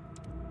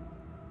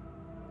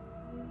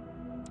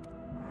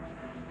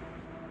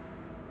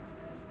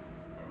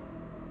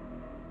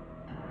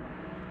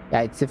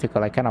 Yeah, it's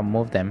difficult. I cannot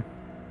move them.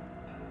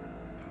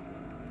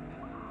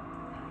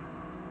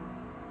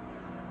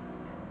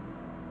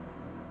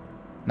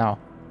 No,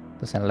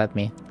 doesn't let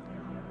me.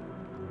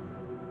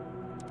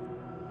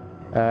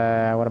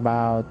 What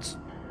about...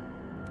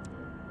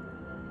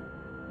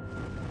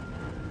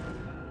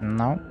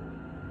 No.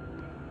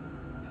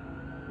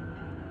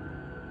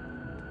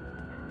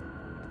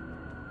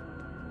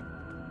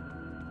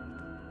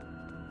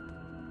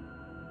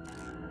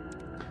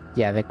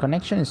 Yeah, the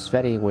connection is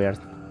very weird.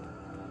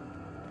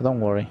 But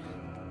don't worry.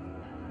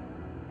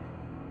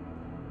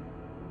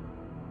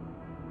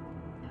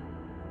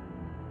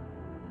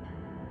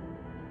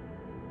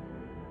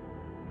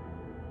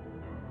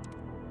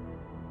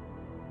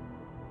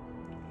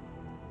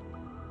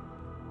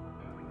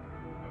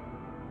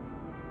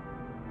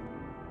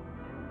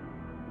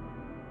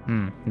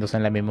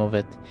 Doesn't let me move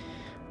it.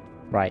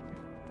 Right.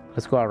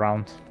 Let's go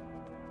around.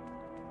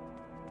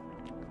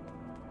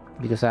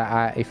 Because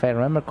if I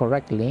remember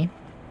correctly,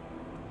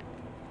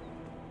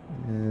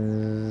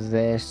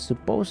 there's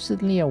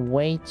supposedly a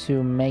way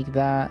to make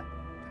that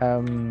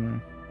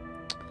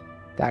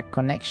that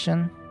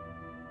connection,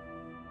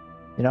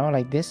 you know,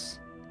 like this.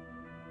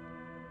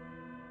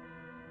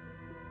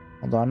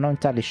 Although I'm not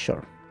entirely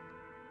sure.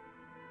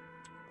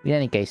 In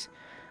any case,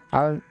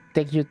 I'll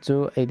take you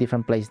to a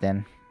different place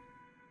then.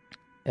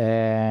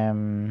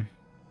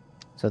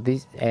 So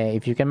this,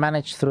 if you can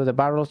manage through the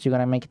barrels, you're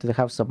gonna make it to the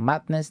House of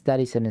Madness. That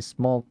is in a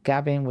small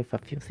cabin with a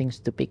few things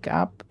to pick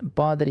up,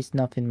 but there is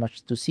nothing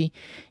much to see.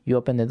 You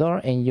open the door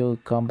and you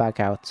come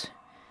back out.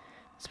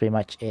 That's pretty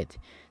much it.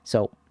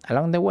 So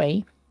along the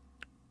way,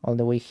 all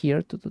the way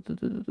here,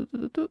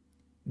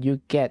 you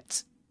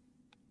get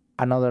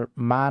another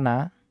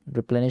mana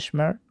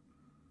replenishment.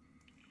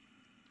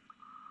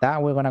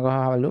 That we're gonna go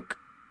have a look.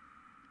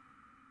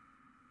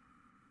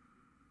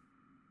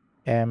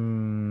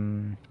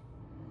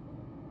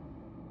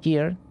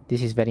 Here,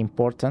 this is very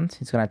important.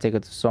 It's gonna take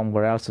it to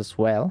somewhere else as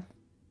well.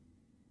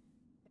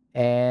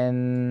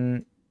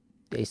 And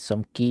there's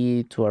some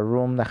key to a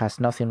room that has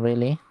nothing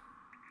really.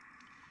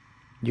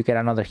 You get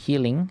another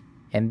healing,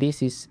 and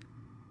this is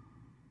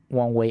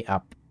one way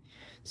up.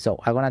 So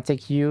I'm gonna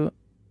take you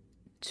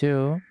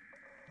to,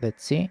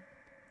 let's see.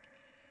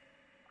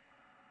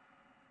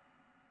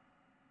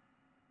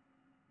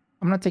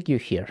 I'm gonna take you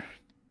here.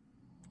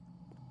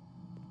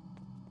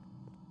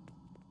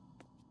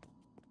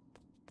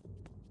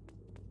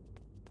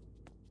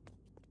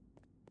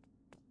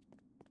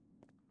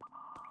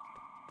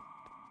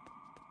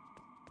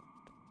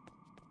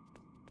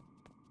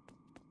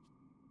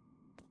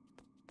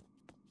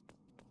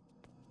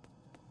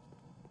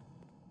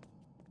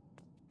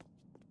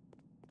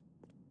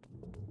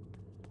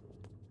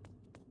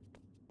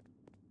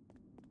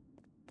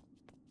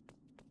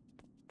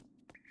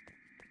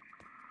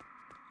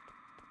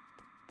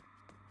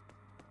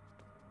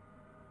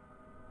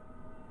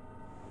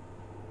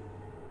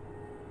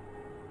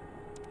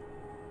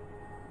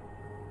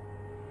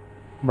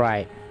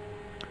 Right.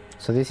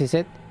 So this is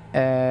it.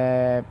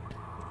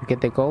 You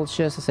get the gold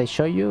chest as I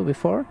showed you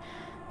before,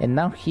 and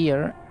now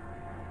here,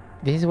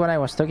 this is what I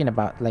was talking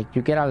about. Like,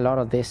 you get a lot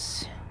of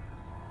this,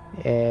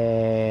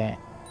 and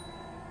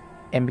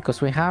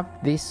because we have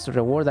this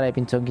reward that I've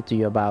been talking to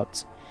you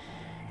about,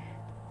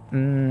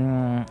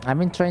 I've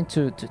been trying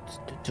to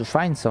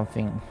find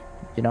something,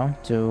 you know,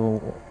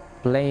 to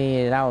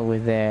play it out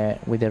with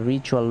the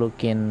ritual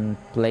looking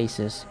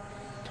places,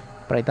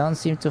 but I don't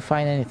seem to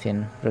find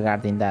anything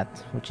regarding that,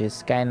 which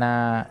is kind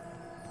of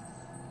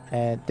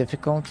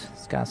difficult.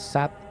 It's kind of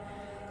sad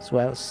as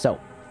well. So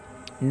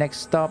next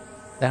stop,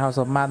 the House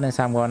of Madness.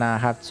 I'm gonna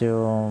have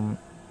to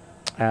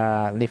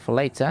leave for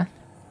later.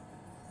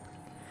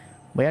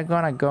 We are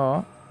gonna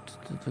go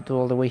to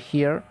all the way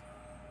here.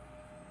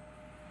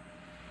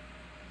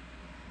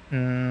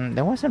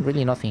 There wasn't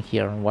really nothing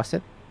here, was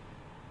it?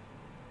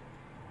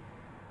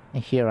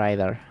 And here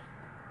either.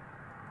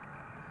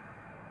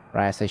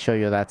 Right, as I show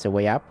you, that's the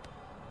way up.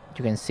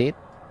 You can see it.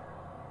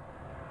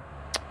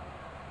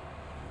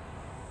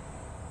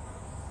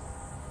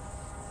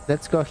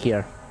 Let's go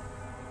here.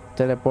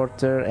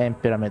 Teleporter and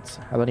pyramids.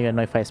 I don't even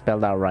know if I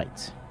spelled that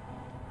right.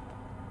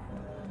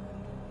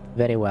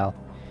 Very well.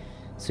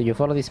 So you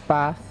follow this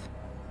path.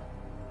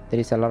 There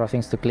is a lot of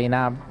things to clean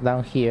up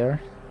down here.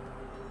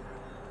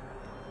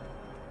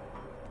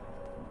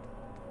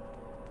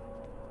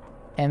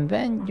 And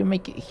then you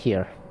make it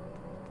here,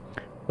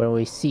 where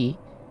we see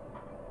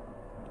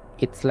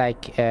it's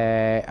like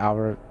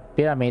our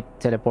pyramid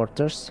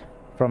teleporters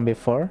from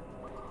before,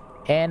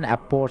 and a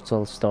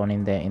portal stone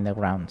in the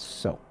ground.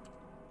 So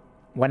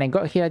when I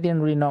got here, I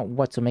didn't really know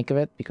what to make of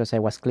it because I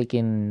was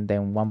clicking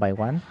them one by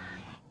one,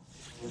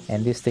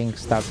 and these things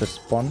start to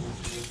spawn.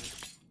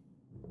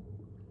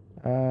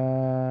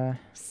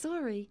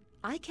 Sorry,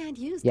 I can't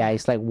use Yeah, that.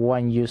 it's like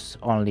one use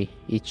only,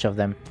 each of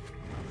them.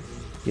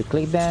 You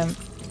click them,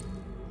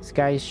 these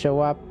guys show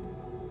up,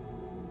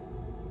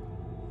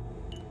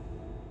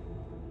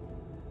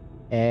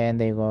 and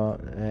they go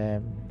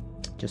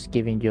just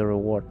giving you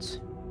rewards.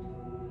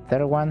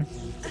 Third one,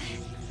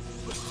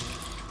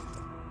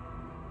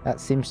 that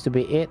seems to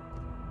be it.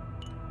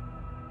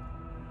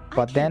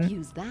 But I then can't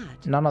use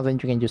that. none of them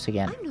you can use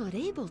again. I'm not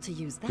able to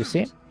use that. You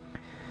see?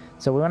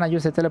 So we want to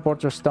use the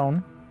teleporter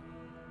stone,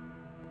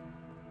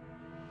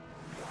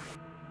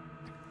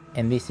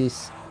 and this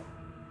is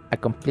a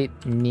complete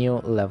new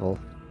level.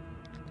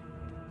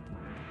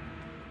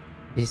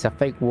 This is a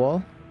fake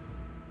wall.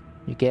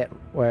 You get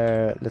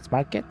let's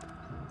mark it.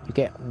 You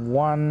get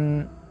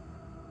one.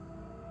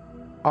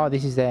 Oh,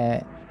 this is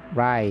the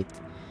right.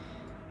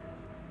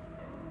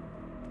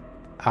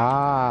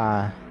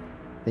 Ah,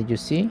 did you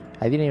see?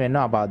 I didn't even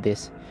know about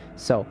this.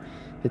 So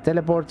the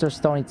teleporter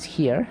stone is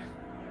here.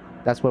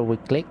 That's where we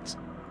clicked,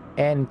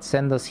 and it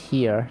sent us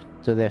here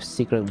to the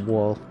secret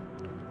wall.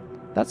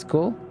 That's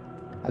cool.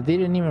 I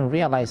didn't even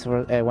realize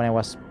when I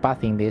was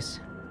pathing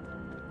this.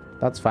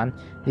 That's fun.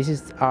 This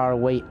is our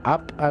way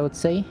up, I would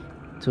say,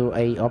 to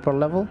a upper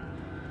level.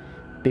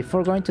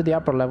 Before going to the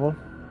upper level,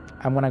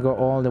 I'm gonna go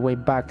all the way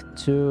back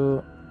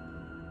to,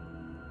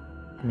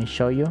 let me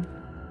show you,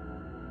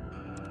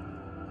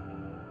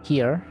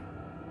 here,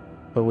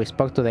 where we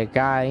spoke to the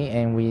guy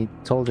and we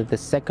told it the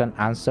second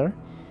answer,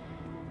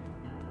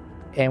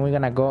 and we're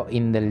gonna go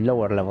in the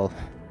lower level.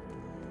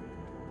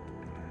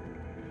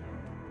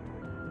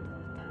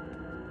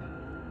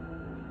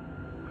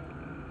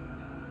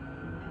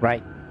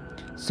 Right,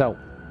 so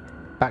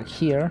back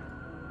here,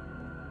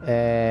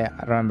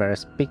 remember,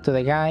 speak to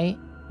the guy,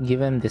 give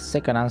him the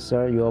second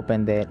answer, you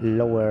open the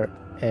lower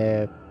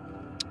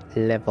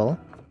level.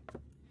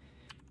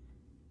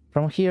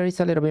 From here it's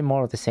a little bit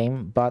more of the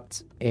same,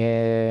 but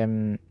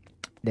there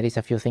is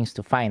a few things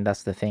to find.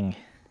 That's the thing.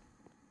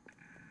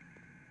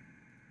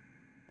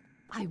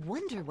 I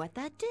wonder what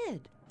that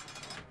did.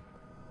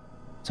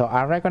 So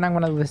I reckon I'm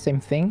gonna do the same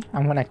thing.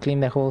 I'm gonna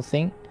clean the whole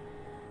thing,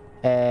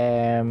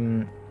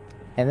 and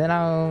then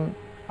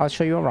I'll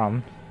show you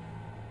around.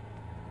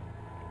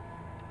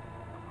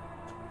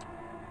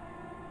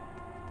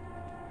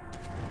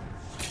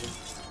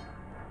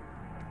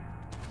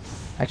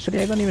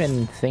 Actually, I don't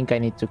even think I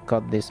need to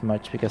cut this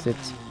much because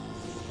it's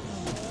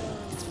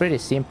pretty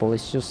simple.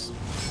 It's just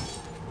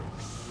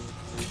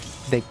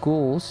the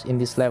ghouls in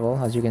this level,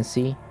 as you can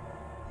see.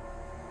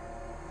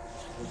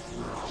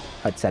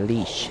 It's a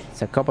leash.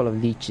 It's a couple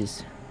of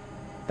leeches.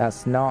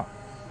 That's not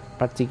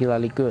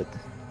particularly good.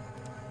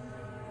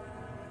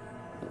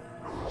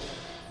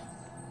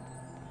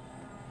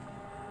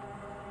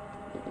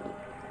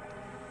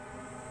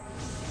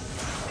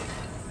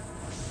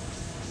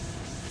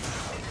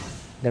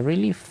 The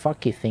really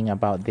fucky thing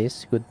about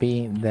this would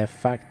be the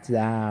fact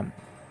that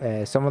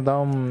some of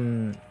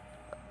them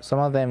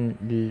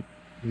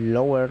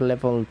lower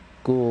level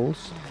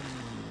ghouls,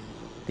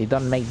 they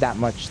don't make that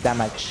much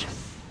damage,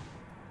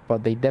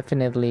 but they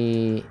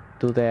definitely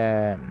do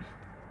that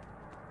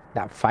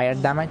fire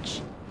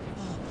damage.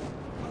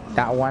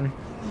 That one,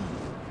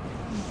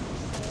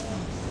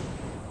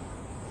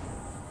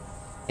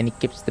 and it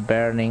keeps the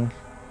burning,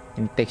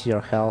 and it takes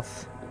your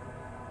health,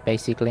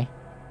 basically.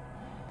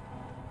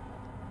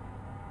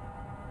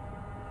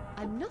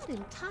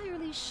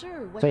 entirely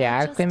sure what So yeah, I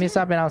I'll just clean this did.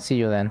 up and I'll see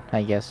you then,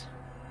 I guess.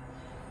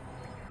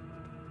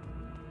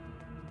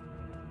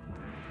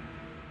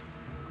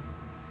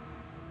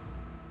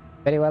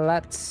 Very well,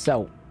 lads.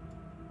 So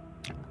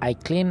I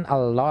clean a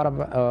lot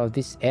of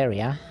this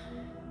area.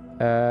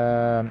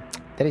 There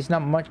is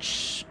not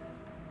much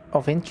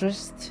of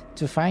interest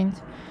to find.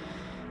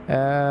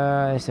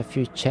 There's a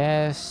few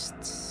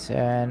chests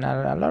and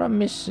a lot of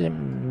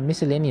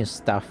miscellaneous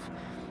stuff.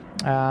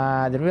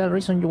 The real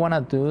reason you want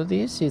to do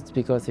this is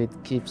because it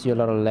gives you a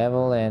lot of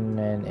level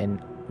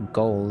and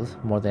gold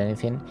more than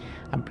anything.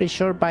 I'm pretty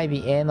sure by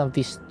the end of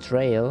this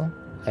trail,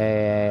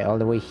 all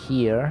the way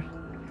here,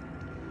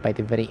 by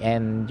the very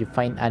end, you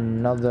find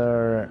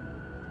another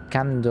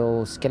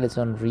candle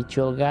skeleton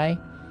ritual guy.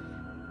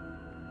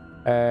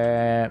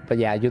 But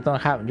yeah, you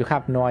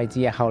have no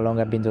idea how long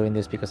I've been doing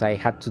this because I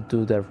had to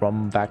do the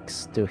run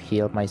backs to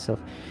heal myself.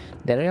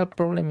 The real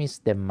problem is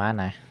the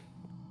mana.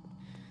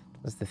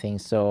 That's the thing.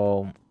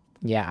 So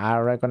yeah, I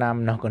reckon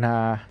I'm not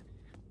gonna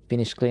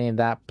finish cleaning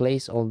that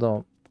place,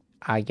 although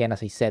again,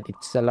 as I said,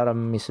 it's a lot of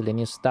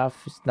miscellaneous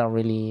stuff. It's not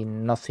really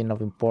nothing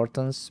of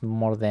importance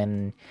more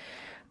than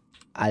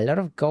a lot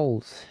of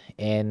gold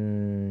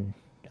and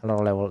a lot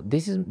of level.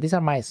 These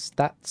are my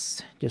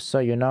stats, just so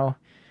you know.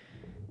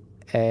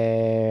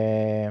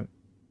 Yeah,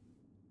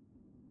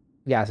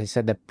 as I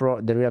said, the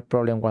real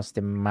problem was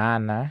the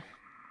mana,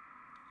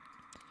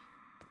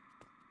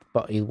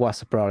 but it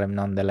was a problem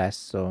nonetheless,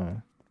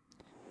 so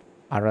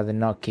I'd rather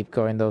not keep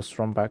going those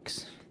run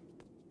backs.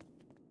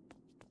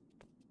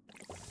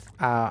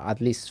 At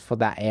least for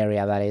that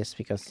area, that is,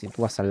 because it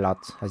was a lot.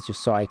 As you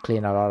saw, I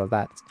cleaned a lot of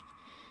that.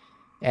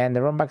 And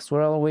the run backs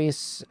were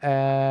always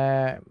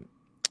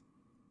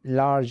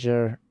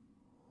larger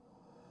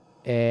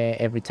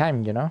every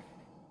time, you know?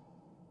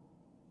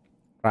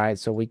 Right,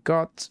 so we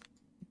got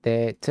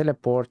the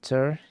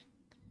teleporter.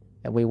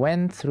 And we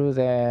went through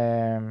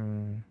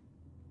the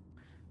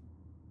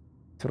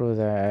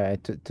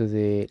to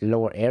the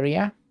lower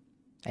area.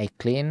 I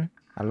cleaned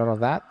a lot of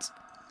that.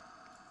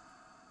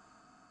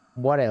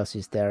 What else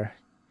is there?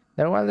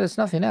 Well, there's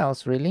nothing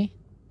else really.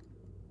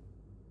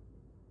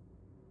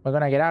 We're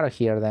gonna get out of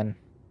here then.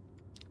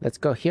 Let's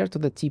go here to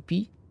the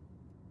TP.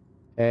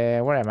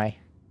 Where am I?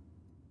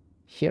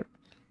 Here.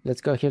 Let's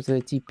go here to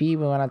the TP.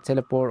 We're gonna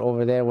teleport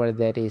over there where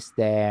there is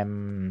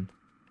the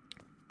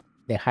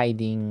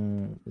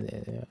hiding.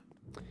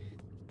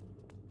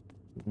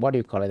 What do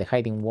you call it? The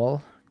hiding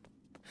wall,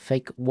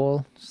 fake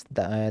wall,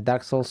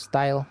 Dark Souls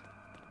style.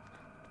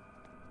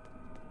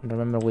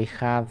 Remember, we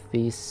have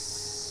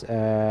this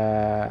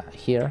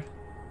here.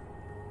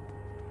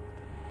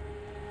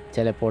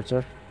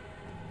 Teleporter.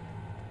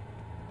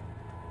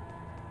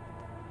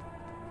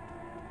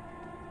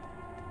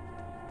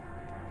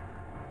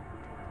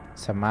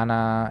 Some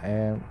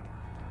mana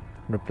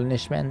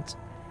replenishment.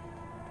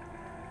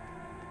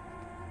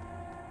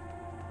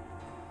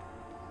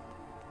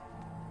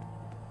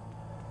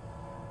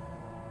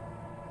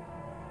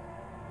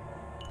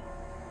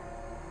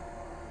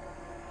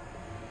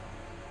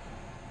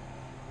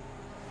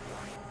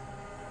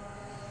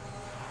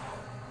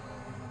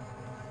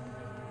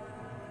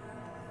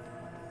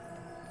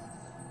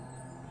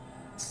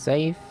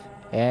 Save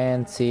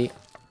and see.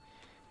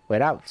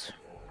 We're out.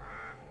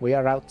 We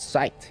are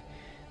outside.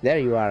 There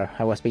you are.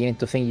 I was beginning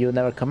to think you'd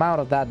never come out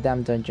of that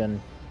damn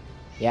dungeon.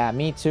 Yeah,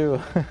 me too.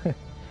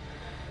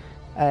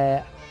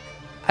 I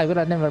would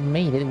have never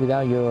made it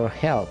without your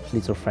help,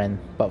 little friend.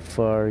 But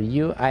for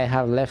you, I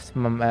have left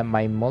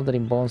my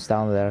moldering bones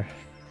down there.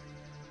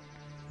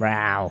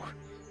 Meow.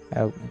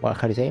 How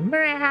do you say?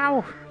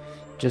 Meow.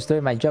 Just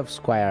doing my job,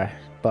 Squire.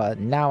 But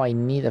now I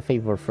need a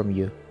favor from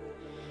you.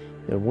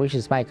 Your wish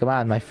is my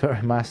command, my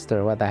furry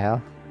master. What the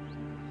hell?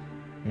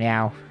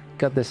 Meow.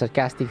 Got the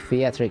sarcastic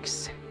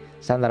theatrics.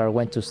 Sandalor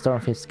went to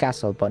Stormfield's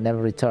castle but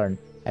never returned.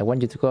 I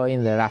want you to go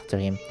in there after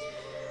him.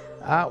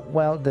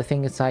 Well, the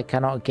thing is I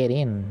cannot get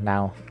in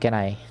now, can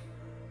I?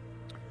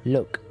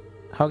 Look,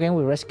 how can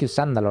we rescue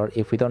Sandalor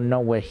if we don't know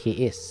where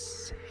he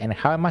is? And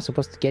how am I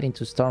supposed to get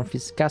into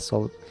Stormfield's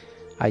castle?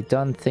 I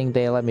don't think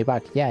they let me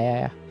back.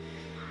 Yeah.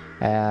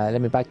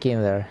 Let me back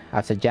in there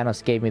after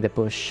Janos gave me the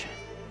push.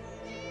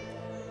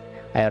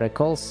 I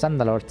recall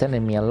Sandalor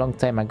telling me a long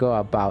time ago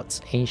about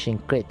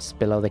ancient crypts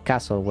below the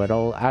castle where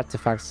all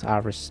artifacts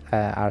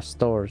are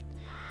stored.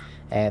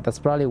 That's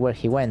probably where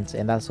he went,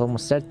 and that's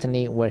almost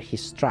certainly where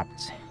he's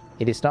trapped.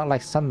 It is not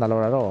like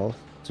Sandalor at all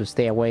to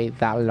stay away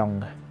that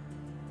long.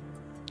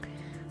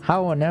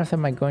 How on earth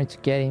am I going to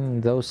get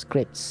in those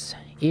crypts,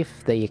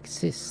 if they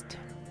exist?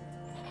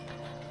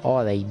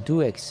 Oh, they do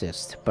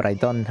exist, but I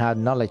don't have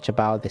knowledge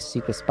about the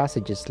secret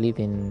passages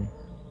leading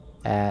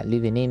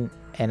in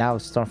and out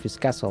of Stormfield's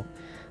castle.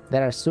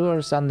 There are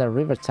sewers under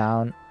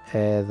Rivertown,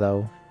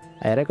 though.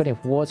 I reckon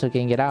if water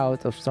can get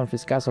out of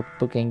Stormfield's castle,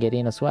 people can get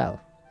in as well.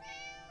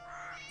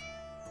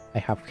 I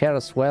have heard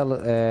as well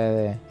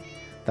that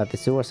the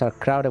sewers are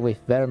crowded with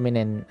vermin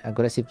and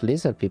aggressive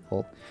lizard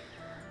people.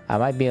 I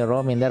might be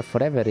roaming there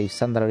forever if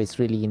Sandalor is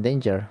really in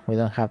danger. We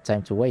don't have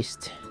time to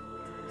waste.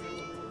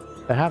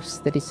 Perhaps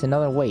there is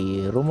another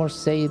way. Rumors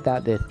say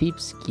that the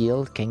Thieves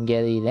Guild can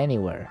get it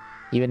anywhere,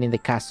 even in the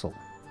castle.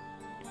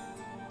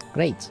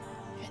 Great.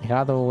 And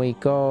how do we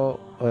go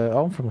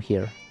on from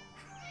here?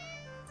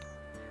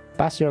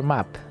 Pass your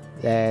map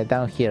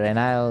down here and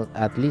I'll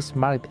at least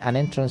mark an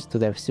entrance to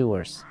the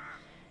sewers.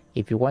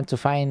 If you want to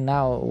find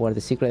out where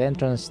the secret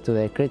entrance to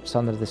the crypts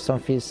under the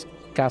Stormfist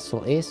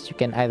castle is, you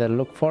can either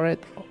look for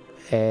it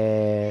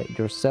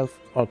yourself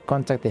or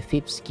contact the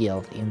Thieves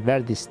Guild in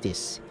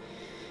Verdistis.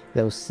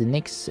 Those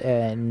sneaks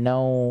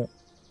know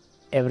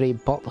every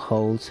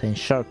pothole and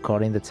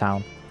shortcut in the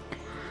town.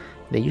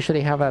 They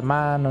usually have a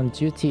man on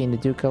duty in the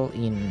Ducal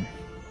Inn.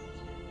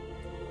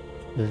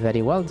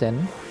 Very well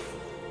then.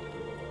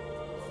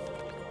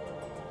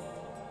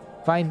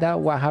 Find out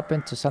what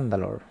happened to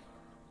Sandalor.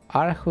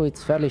 AHRU,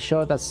 it's fairly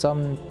sure that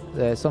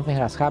something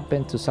has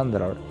happened to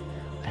Sandalor.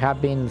 I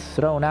have been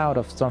thrown out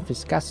of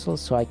Stormfist Castle,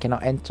 so I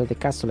cannot enter the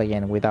castle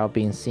again without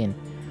being seen.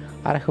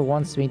 AHRU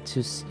wants me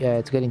to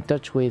get in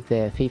touch with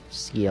the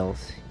Thieves Guild.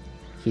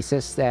 He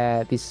says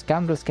these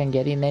scoundrels can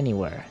get in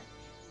anywhere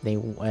they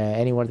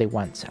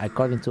want.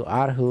 According to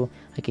AHRU,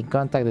 I can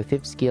contact the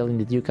Thieves Guild in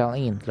the Ducal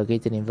Inn,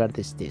 located in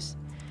Verdistis.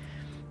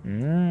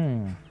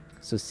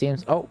 So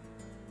seems... Oh!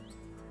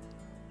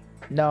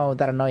 No,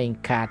 that annoying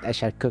cat. I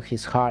shall cook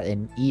his heart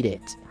and eat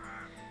it.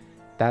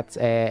 That's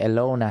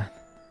ELONA.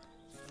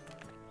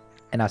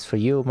 And as for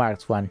you,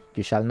 Marked One,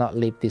 you shall not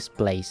leave this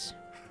place.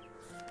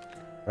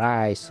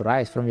 Rise,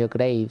 rise from your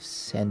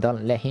graves, and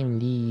don't let him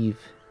leave.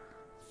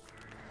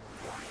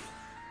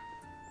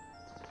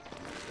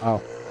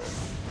 Oh.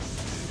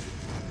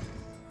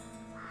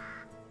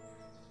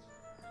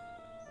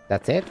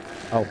 That's it?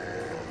 Oh.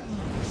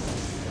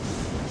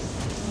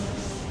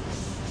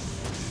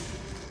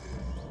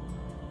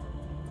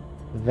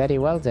 Very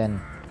well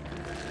then.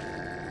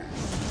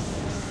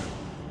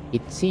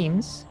 It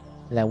seems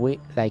that we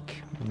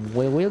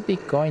will be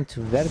going to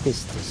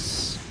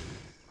Verdistis.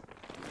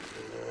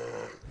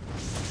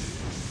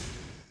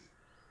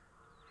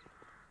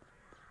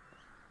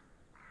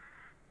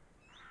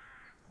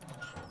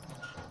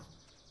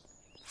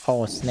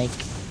 Oh, snake.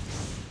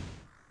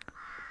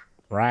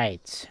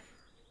 Right.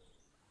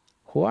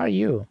 Who are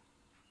you?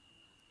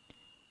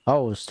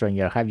 Oh,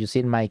 stranger, have you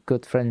seen my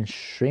good friend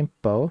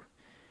Shrimpo?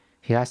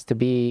 He has to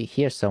be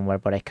here somewhere,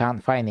 but I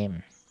can't find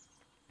him.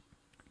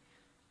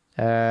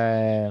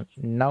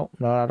 No,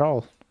 not at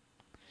all.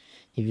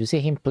 If you see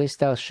him, please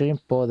tell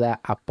Shrimpo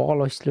that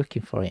Apollo is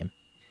looking for him.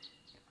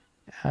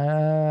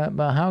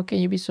 But how can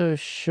you be so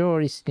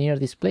sure he's near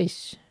this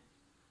place?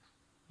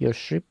 You're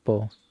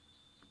Shrimpo.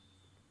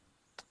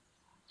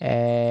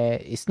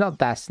 It's not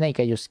that snake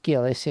I just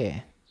killed, is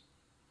it?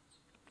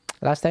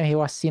 Last time he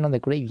was seen on the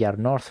graveyard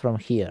north from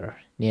here,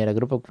 near a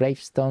group of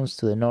gravestones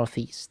to the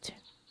northeast.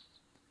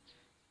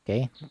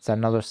 Okay, it's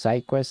another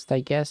side quest, I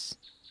guess.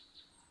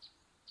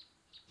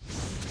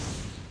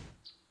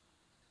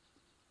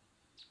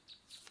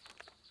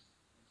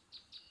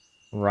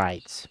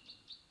 Right.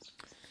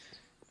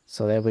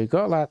 So there we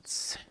go,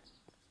 lads.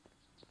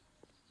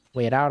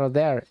 We're out of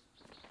there.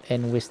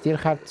 And we still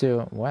have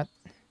to... What?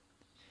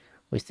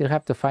 We still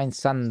have to find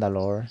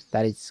Sandalor.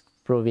 That is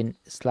proving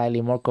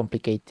slightly more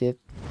complicated.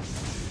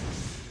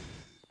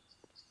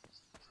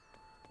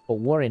 But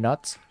worry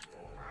not.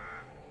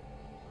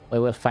 We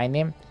will find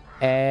him.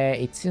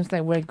 It seems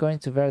like we're going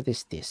to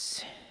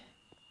Verdistis.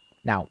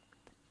 Now,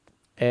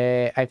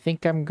 I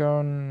think I'm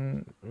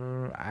going...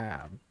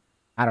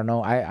 I don't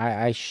know.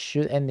 I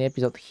should end the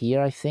episode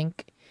here, I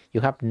think. You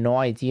have no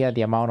idea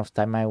the amount of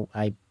time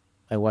I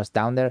was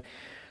down there.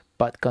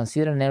 But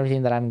considering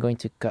everything that I'm going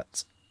to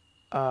cut,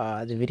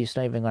 the video's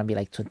not even going to be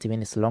like 20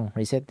 minutes long,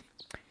 is it?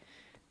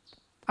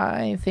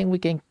 I think we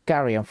can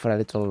carry on for a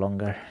little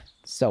longer.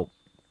 So,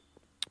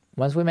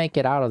 once we make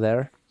it out of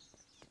there,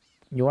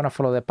 you want to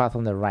follow the path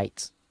on the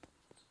right.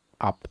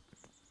 Up.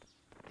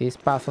 This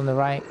path on the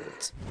right.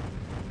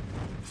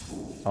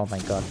 Oh my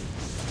god.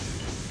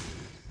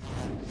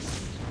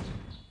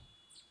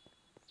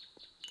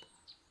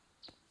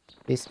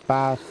 This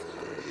path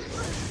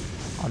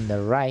on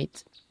the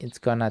right, it's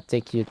gonna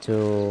take you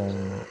to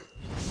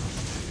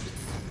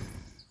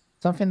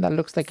something that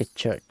looks like a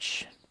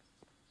church.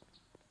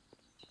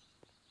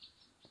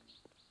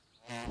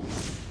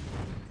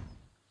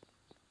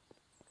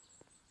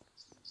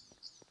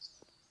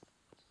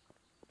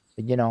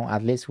 But you know,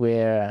 at least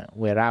we're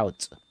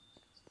out.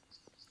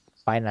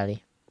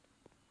 Finally.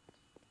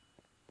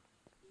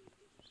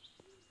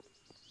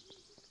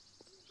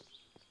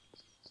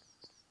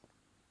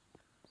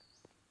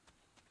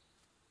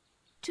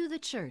 To the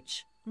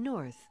church,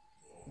 north.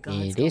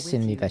 It is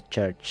indeed a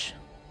church.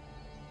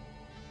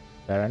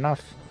 Fair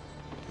enough.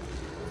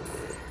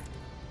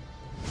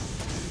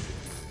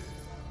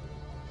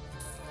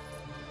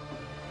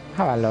 I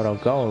have a lot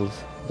of gold,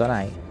 don't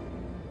I?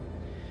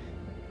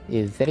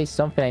 If there is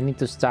something I need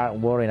to start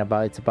worrying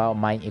about, it's about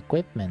my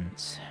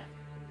equipment.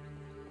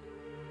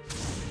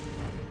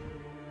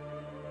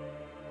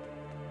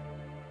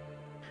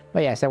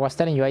 But yes, I was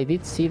telling you, I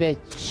did see the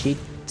cheat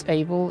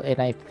table,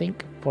 and I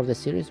think for the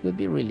series would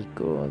be really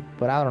good,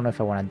 but I don't know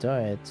if I want to do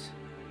it.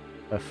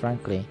 But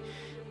frankly,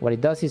 what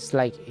it does is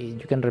like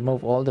you can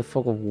remove all the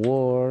fog of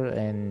war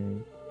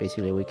and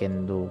basically we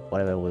can do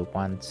whatever we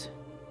want.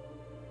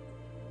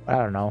 But I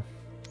don't know.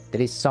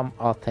 There is some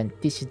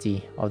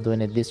authenticity of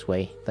doing it this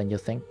way, don't you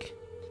think?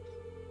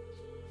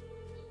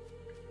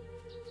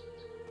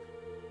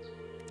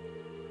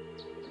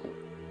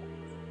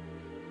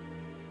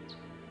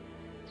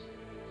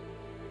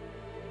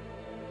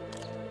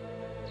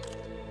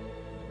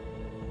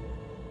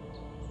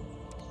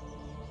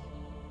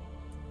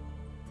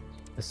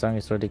 The song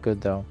is really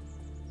good though.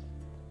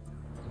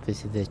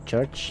 Visit the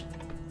church.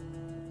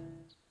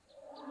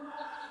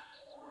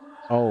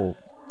 Oh,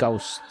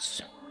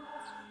 ghosts.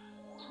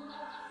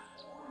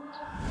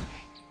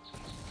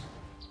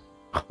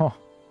 Oh.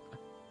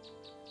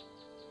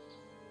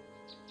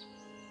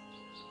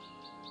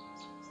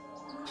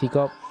 He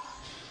got...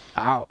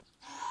 Ow.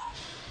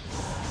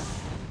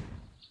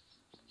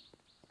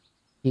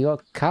 He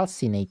got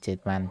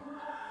calcinated, man.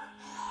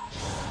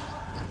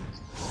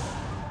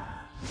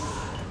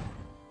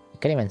 I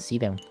can't even see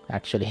them,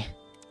 actually.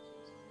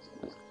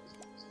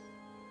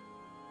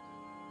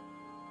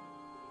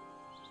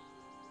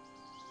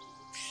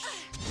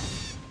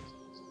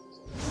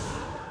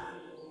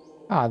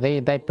 Ah,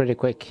 they die pretty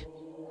quick.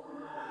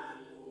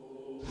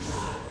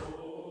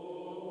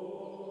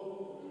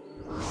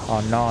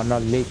 Oh no,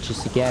 not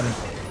leeches again.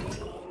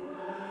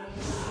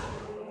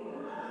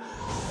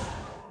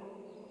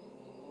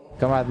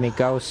 Come at me,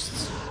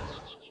 ghosts.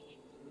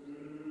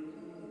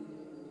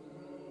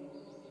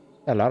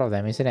 A lot of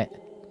them, isn't it?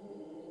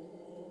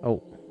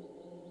 Oh.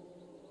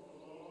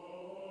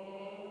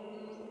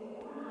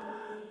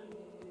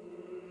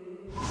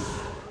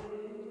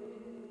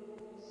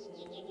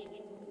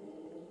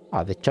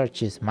 Oh, the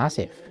church is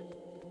massive.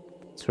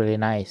 It's really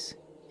nice.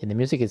 And the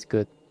music is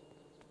good.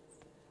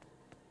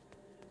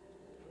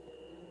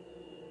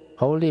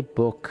 Holy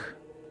book.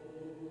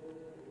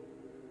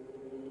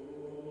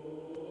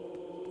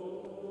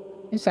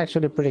 It's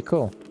actually pretty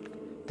cool.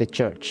 The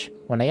church.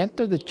 When I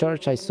entered the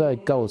church, I saw a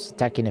ghost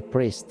attacking a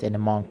priest and a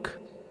monk.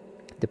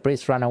 The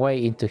priest ran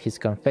away into his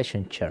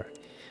confession chair.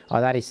 Oh,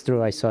 that is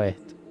true, I saw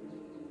it.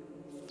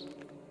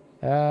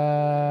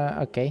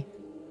 Okay.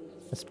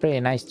 It's pretty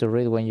nice to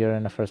read when you're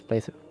in the first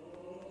playthrough.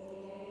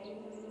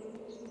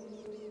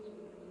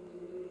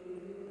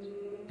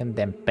 And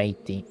then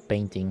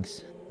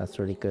paintings. That's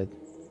really good.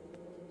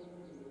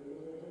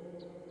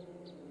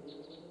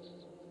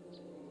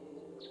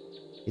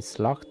 It's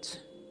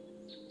locked.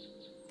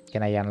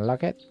 Can I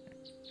unlock it?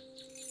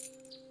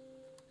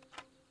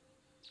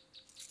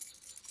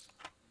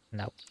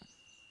 No.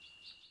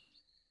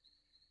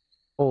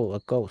 Oh, a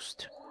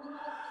ghost.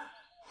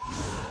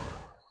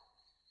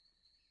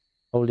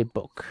 Holy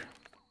book.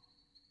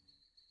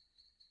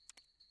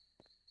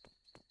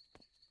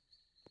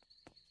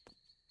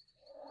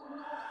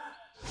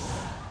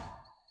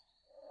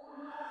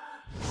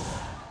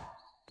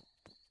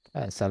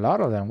 That's a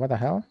lot of them. What the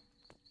hell?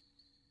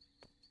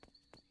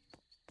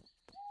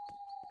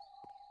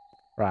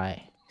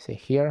 Right. Is it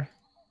here?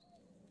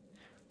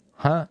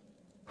 Huh?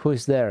 Who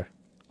is there?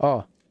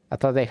 Oh, I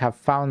thought they have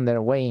found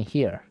their way in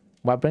here.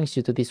 What brings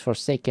you to this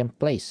forsaken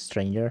place,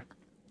 stranger?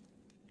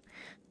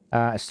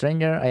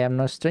 Stranger, I am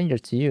no stranger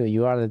to you.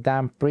 You are the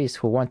damn priest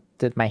who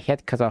wanted my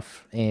head cut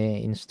off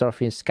in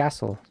Stormfield's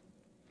castle.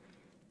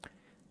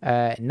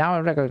 Now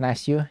I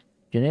recognize you.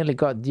 You nearly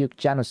got Duke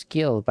Janus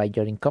killed by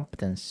your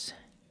incompetence.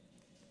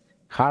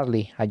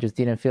 Hardly. I just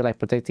didn't feel like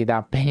protecting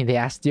that pain in the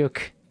ass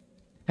Duke.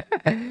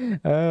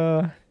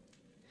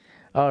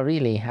 Oh,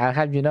 really? I'll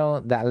have you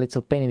know that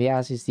little pain in the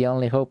ass is the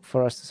only hope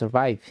for us to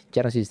survive.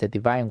 Janus is the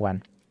divine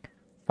one.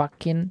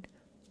 Fucking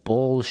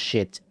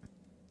bullshit.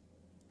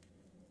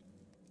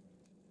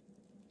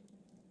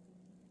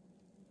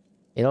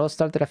 It all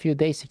started a few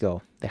days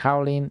ago. The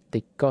howling,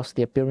 the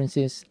ghostly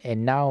appearances,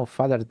 and now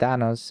Father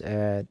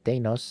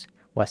Danos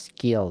was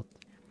killed.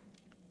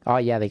 Oh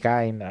yeah, the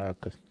guy in...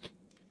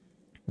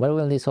 Where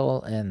will this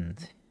all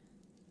end?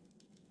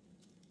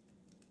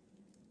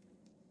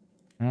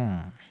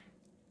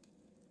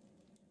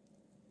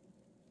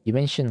 You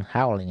mentioned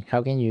howling.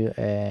 How can you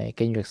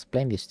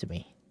explain this to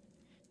me?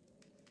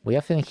 We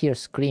often hear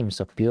screams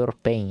of pure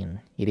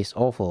pain. It is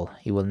awful.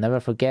 You will never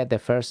forget the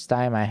first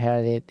time I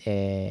heard it.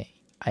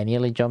 I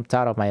nearly jumped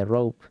out of my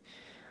rope.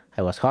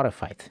 I was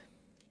horrified.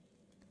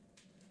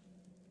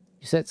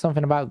 You said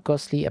something about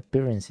ghostly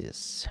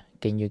appearances.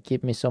 Can you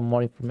give me some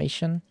more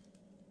information?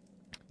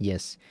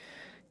 Yes.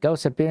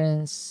 Ghosts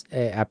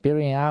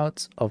appearing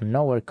out of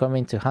nowhere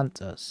coming to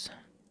hunt us.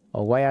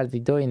 Or why are they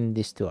doing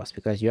this to us?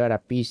 Because you are a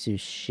piece of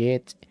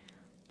shit.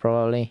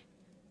 Probably.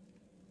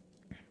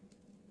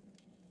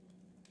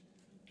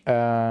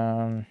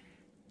 What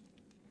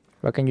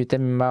can you tell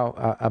me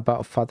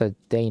about Father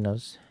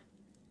Danos?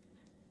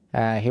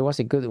 He was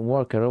a good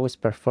worker, always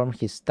performed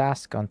his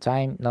task on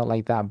time, not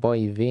like that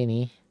boy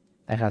Vinny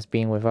that has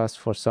been with us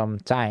for some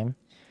time.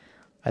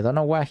 I don't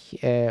know what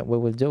we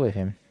will do with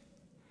him.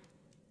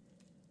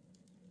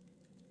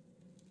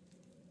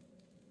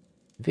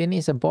 Vinny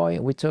is a boy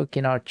we took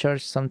in our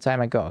church some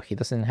time ago. He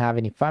doesn't have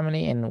any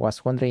family and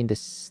was wandering the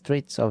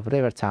streets of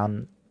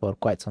Rivertown for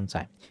quite some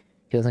time.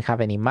 He doesn't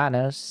have any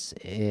manners.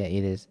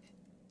 It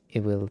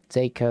will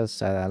take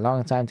us a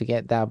long time to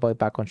get that boy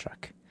back on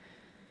track.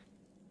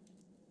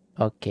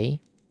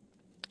 Okay.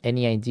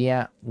 Any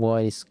idea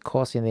what is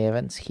causing the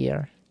events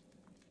here?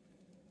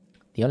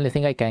 The only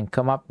thing I can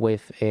come up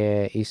with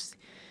is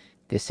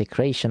the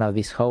desecration of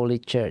this holy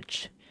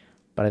church.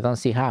 But I don't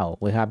see how.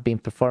 We have been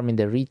performing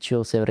the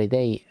rituals every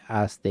day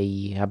as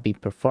they have been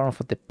performed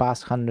for the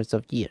past hundreds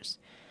of years.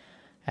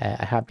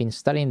 I have been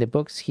studying the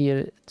books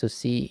here to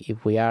see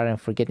if we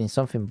aren't forgetting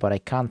something, but I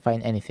can't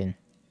find anything.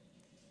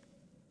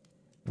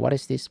 What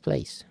is this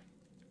place?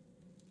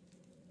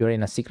 You're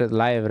in a secret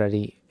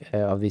library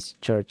of this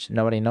church.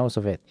 Nobody knows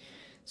of it,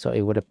 so I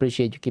would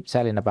appreciate you keep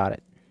silent about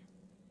it.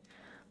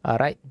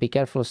 Alright, be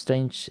careful,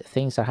 strange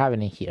things are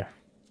happening here.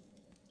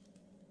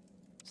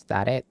 Is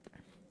that it?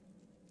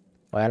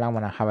 Well, I'm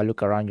gonna have a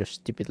look around your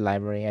stupid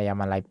library. I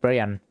am a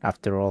librarian,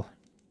 after all.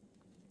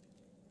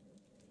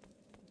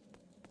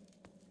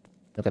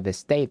 Look at the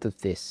state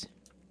of this.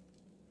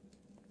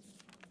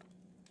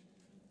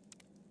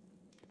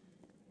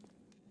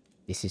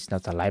 This is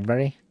not a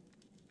library.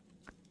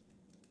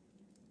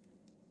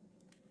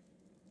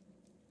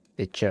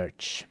 The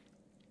church.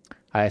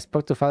 I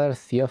spoke to Father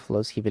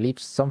Theophilus. He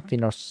believes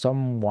something or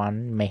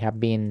someone may have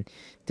been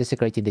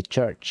desecrating the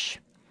church.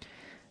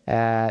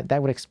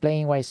 That would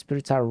explain why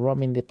spirits are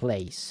roaming the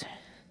place.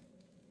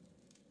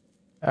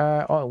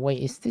 Oh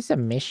wait, is this a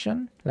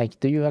mission? Like,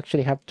 do you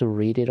actually have to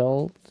read it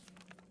all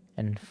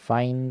and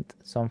find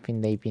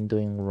something they've been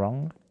doing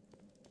wrong?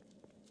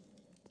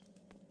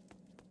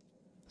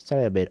 It's a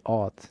little bit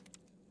odd.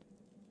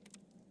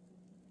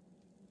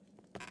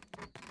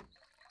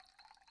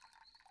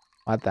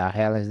 What the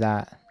hell is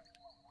that?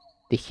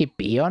 Did he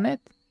pee on it?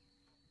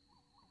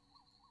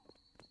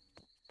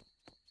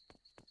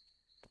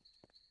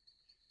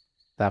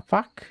 The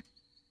fuck?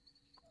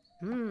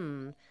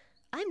 I'm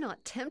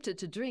not tempted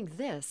to drink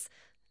this.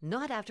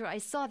 Not after I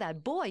saw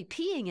that boy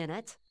peeing in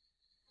it.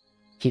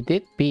 He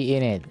did pee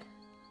in it.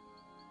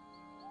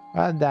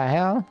 What the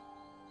hell?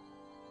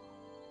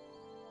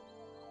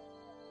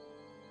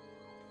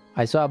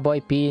 I saw a boy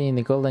peeing in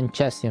the golden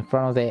chest in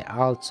front of the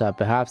altar.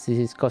 Perhaps this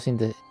is causing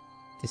the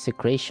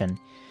desecration.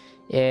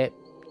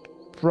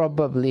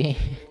 Probably.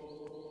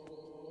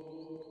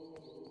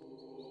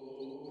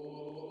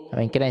 I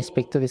mean, can I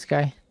speak to this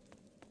guy?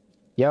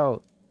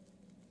 Yo.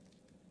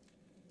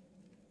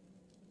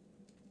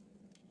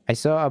 I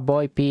saw a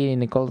boy peeing in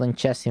the golden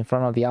chest in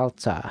front of the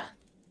altar.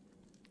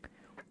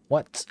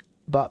 What?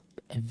 But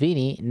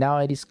Vinny, now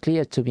it is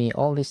clear to me,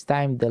 all this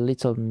time the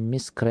little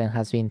miscreant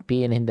has been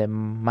peeing in the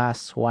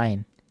mass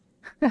wine.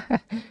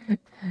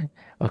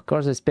 Of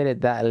course the spirit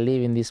that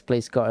live in this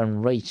place got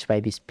enraged by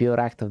this pure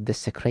act of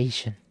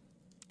desecration.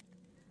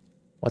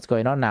 What's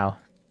going on now?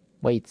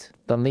 Wait,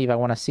 don't leave, I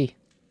wanna see.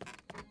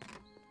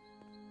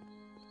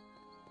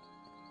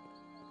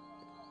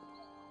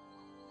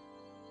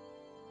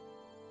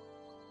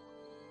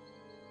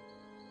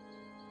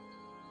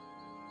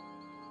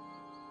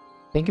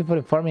 Thank you for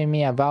informing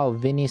me about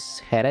Vinny's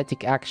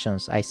heretic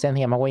actions. I sent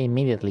him away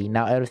immediately.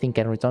 Now everything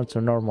can return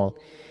to normal.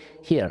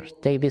 Here,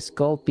 take these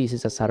gold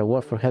pieces as a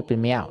reward for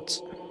helping me out.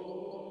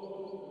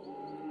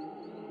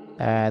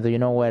 Do you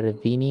know where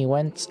Vinny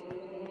went?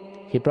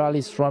 He probably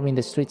is roaming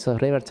the streets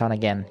of Rivertown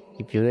again.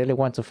 If you really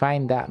want to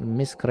find that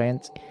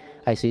miscreant,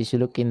 I suggest you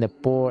look in the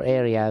poor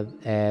area.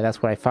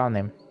 That's where I found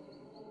him.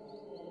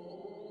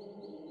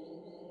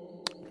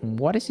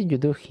 What is it you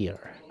do here?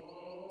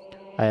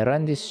 I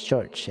run this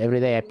church. Every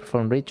day I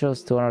perform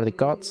rituals to honor the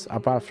gods.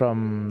 Apart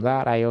from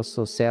that, I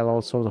also sell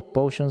all sorts of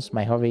potions.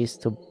 My hobby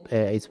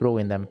is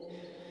brewing them.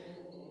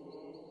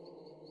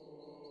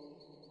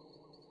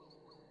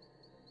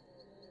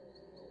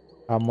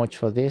 How much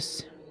for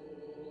this?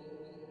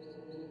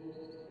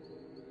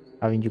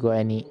 Haven't you got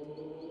any?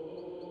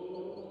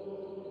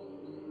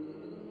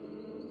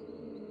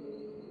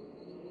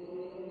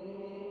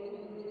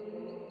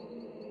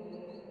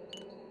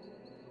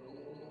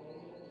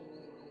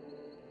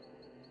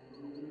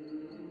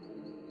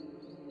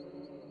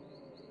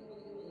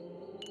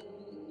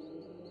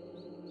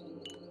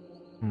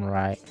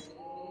 Right.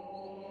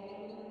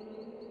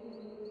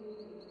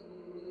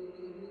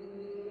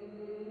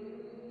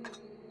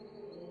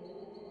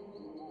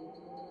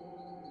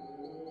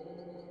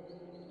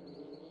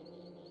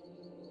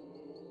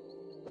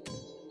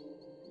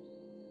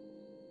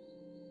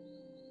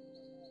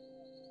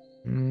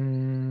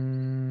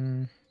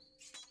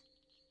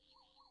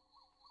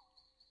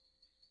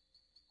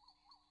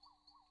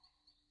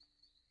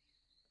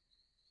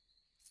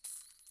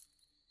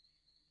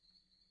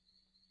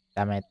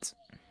 Damn it.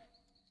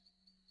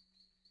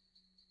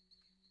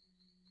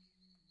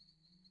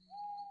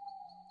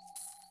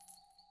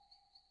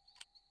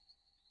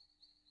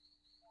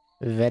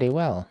 Very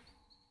well.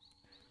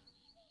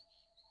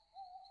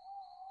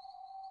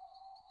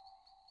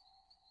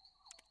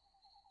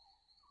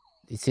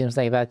 It seems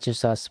like that's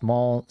just a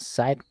small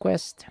side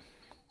quest.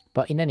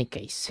 But in any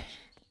case,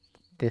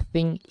 the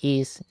thing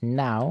is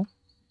now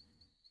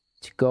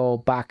to go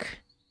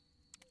back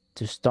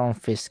to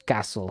Stormfist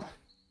Castle.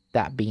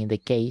 That being the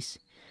case,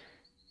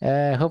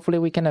 hopefully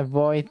we can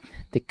avoid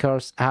the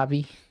Cursed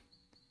Abbey.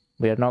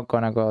 We are not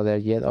gonna go there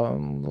yet.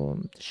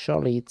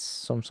 Surely it's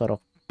some sort of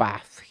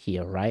path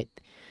here, right?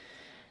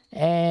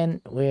 And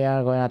we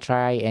are gonna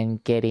try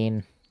and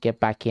get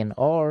back in,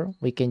 or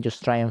we can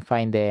just try and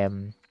find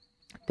the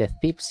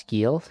Thieves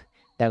Guild.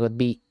 That would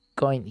be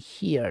going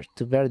here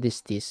to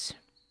Verdistis.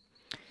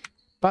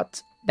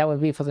 But that will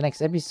be for the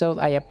next episode.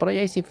 I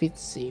apologize if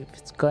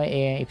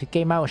it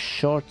came out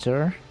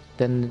shorter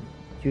than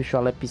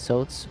usual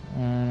episodes.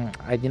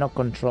 I did not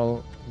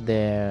control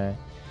the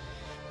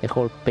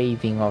whole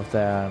paving of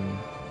the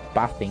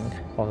pathing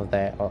of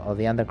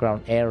the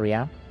underground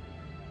area.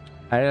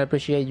 I really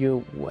appreciate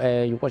you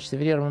watch the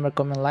video. Remember,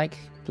 comment, like,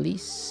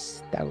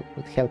 please. That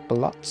would help a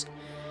lot.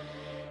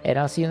 And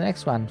I'll see you in the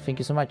next one. Thank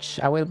you so much.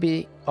 I will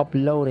be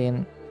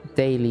uploading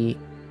daily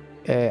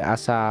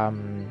as a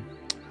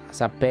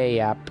pay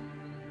app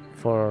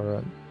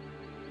for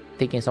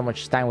taking so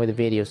much time with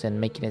the videos and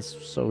making it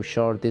so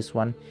short. This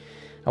one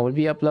I will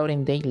be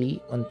uploading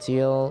daily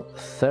until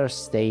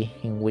Thursday,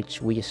 in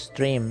which we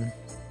stream.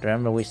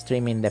 Remember, we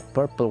stream in the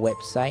purple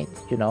website,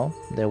 you know,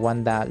 the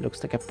one that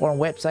looks like a porn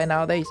website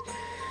nowadays.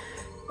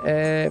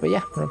 But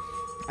yeah,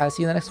 I'll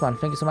see you in the next one.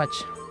 Thank you so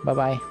much. Bye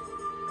bye.